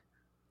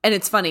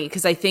it's funny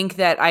because I think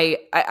that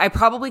I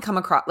probably come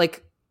across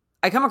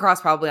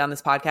probably on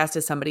this podcast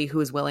as somebody who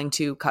is willing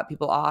to cut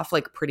people off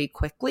like pretty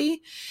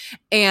quickly.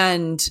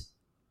 And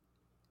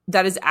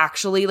that is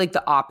actually like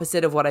the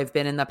opposite of what I've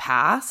been in the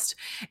past.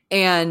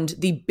 And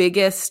the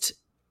biggest,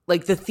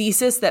 like the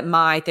thesis that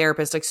my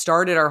therapist like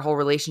started our whole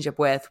relationship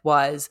with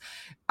was,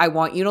 I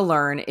want you to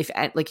learn if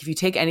you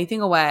take anything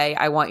away,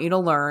 I want you to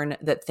learn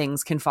that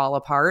things can fall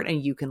apart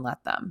and you can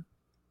let them.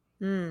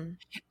 Mm.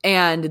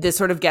 And this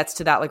sort of gets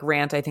to that like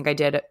rant I think I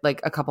did like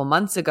a couple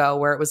months ago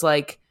where it was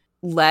like,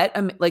 let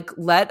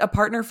a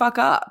partner fuck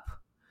up.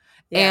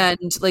 Yeah.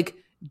 And like,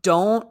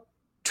 don't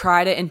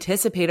try to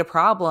anticipate a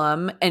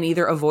problem and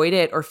either avoid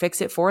it or fix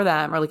it for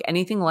them or like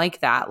anything like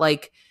that.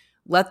 Like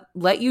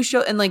let you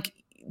show, and like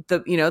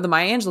the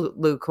Maya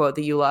Angelou quote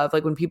that you love,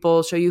 like when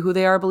people show you who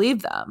they are,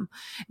 believe them.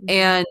 Mm-hmm.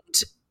 And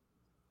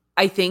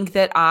I think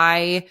that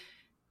I'm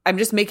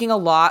just making a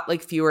lot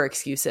like fewer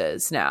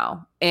excuses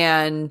now.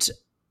 And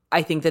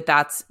I think that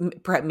that's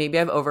maybe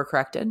I've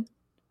overcorrected,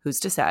 who's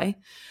to say,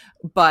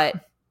 but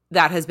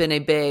that has been a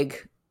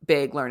big,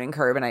 big learning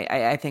curve. And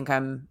I think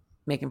I'm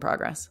making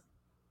progress.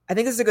 I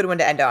think this is a good one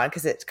to end on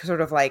because it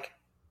sort of like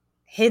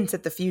hints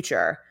at the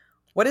future.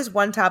 What is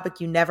one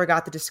topic you never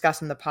got to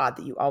discuss in the pod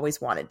that you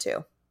always wanted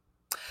to?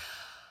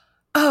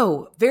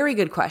 Oh, very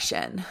good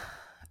question.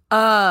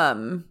 Yeah,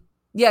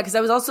 because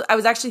I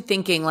was actually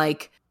thinking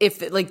like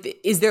if like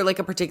is there like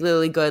a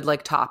particularly good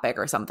like topic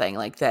or something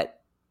like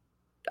that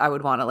I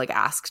would want to like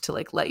ask to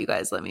like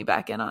let me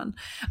back in on.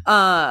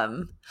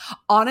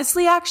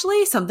 Honestly,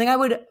 actually, something I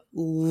would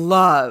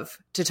love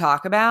to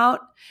talk about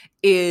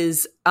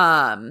is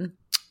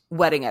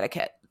wedding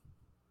etiquette.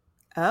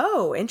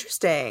 Oh,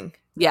 interesting.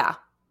 Yeah.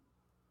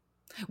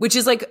 Which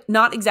is like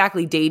not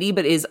exactly datey,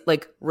 but is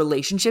like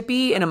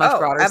relationshipy in a much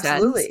broader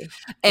absolutely. sense.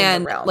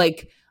 And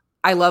like,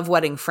 I love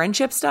wedding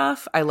friendship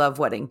stuff. I love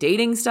wedding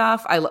dating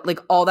stuff.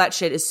 Like all that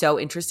shit is so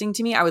interesting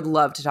to me. I would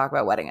love to talk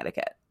about wedding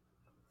etiquette.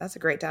 That's a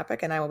great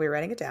topic, and I will be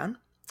writing it down.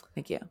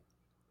 Thank you.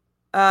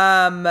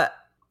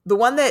 The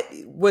one that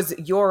was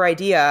your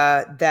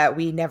idea that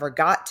we never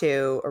got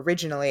to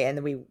originally,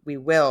 and we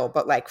will,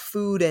 but like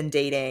food and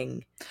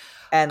dating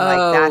and like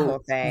that whole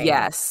thing.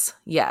 Yes.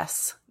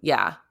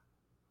 Yeah.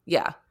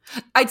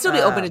 I'd still be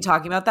open to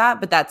talking about that,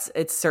 but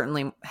it's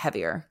certainly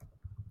heavier.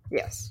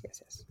 Yes.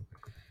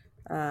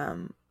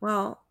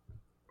 Well,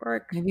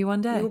 maybe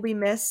one day you will be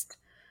missed,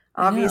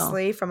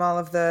 obviously, from all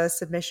of the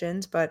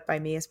submissions, but by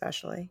me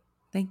especially.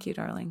 Thank you,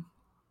 darling.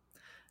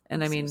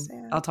 And I'm I mean, so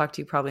I'll talk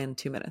to you probably in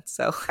 2 minutes.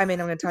 So I mean,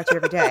 I'm going to talk to you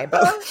every day,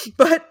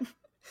 but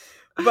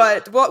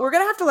well, we're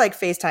going to have to like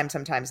FaceTime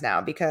sometimes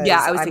now because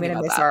I'm going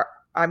to miss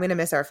I'm going to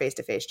miss our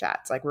face-to-face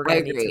chats. Like we're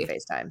going to need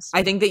some FaceTimes.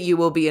 I think that you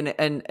will be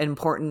an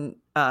important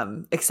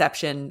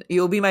exception.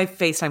 You will be my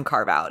FaceTime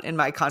carve out in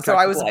my contract. So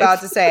I was about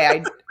to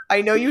say,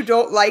 I know you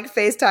don't like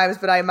FaceTimes,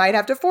 but I might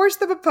have to force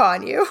them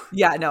upon you.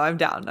 Yeah, no, I'm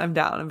down. I'm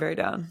very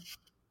down.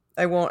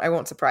 I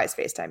won't surprise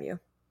FaceTime you.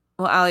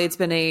 Well, Allie, it's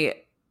been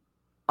a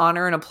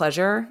honor and a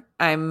pleasure.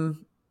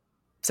 I'm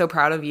so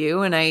proud of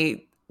you, and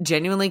I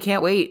genuinely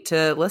can't wait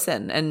to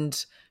listen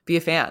and be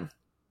a fan.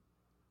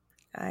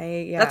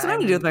 That's what I'm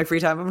gonna do with my free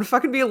time. I'm gonna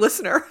fucking be a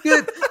listener.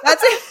 Good.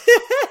 That's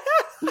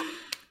it.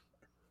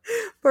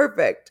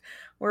 Perfect.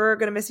 We're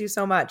gonna miss you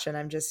so much, and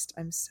I'm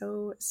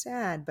so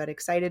sad, but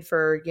excited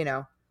for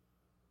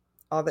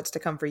all that's to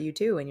come for you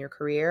too in your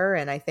career.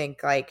 And I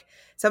think like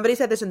somebody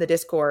said this in the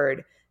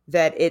Discord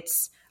that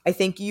I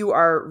think you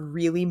are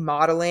really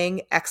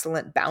modeling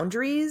excellent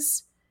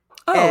boundaries.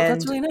 Oh,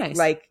 that's really nice.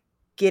 Like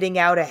getting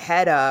out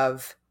ahead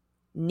of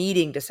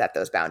needing to set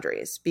those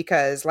boundaries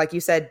because, like you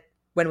said.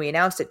 When we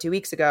announced it 2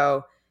 weeks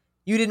ago,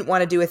 you didn't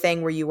want to do a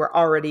thing where you were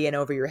already in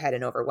over your head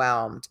and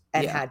overwhelmed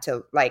and had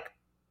to like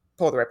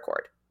pull the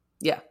ripcord.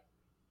 Yeah.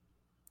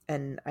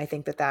 And I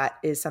think that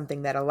is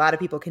something that a lot of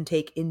people can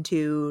take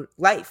into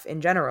life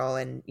in general.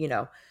 And,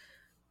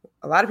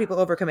 a lot of people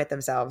overcommit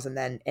themselves and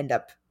then end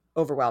up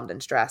overwhelmed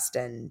and stressed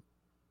and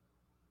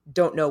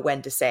don't know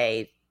when to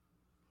say,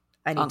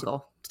 I need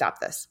to stop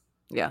this.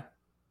 Yeah.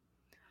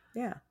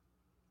 Yeah.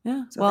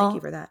 Yeah. So thank you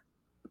for that.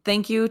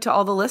 Thank you to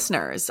all the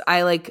listeners. So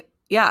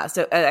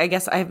I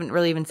guess I haven't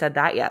really even said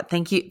that yet.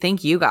 Thank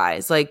you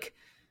guys. Like,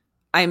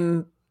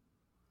 I'm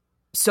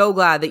so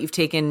glad that you've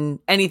taken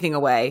anything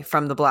away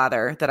from the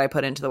blather that I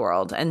put into the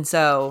world. And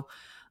so,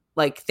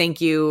 like,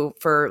 thank you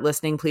for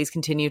listening. Please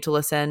continue to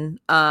listen.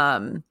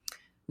 Nothing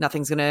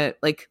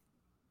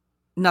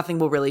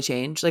will really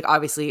change. Like,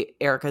 obviously,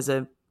 Erica's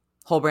a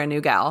whole brand new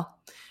gal.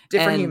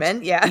 Different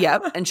human. Yeah.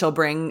 Yep. And she'll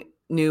bring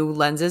new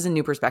lenses and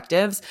new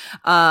perspectives.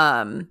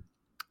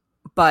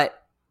 But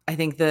I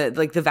think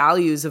the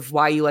values of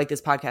why you like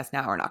this podcast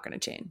now are not going to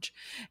change.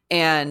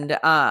 And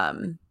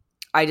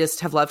I just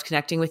have loved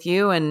connecting with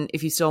you. And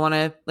if you still want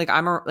to,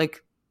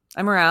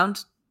 I'm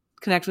around,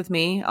 connect with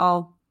me.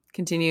 I'll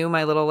continue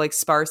my little like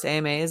sparse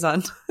AMAs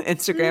on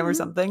Instagram or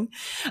something.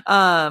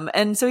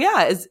 And so,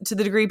 to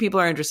the degree people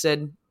are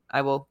interested,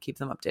 I will keep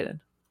them updated.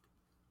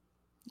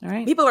 All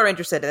right. People are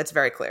interested. That's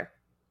very clear.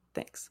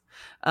 Thanks.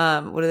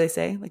 What do they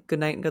say? Like good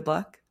night and good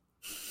luck.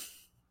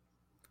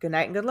 Good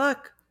night and good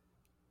luck.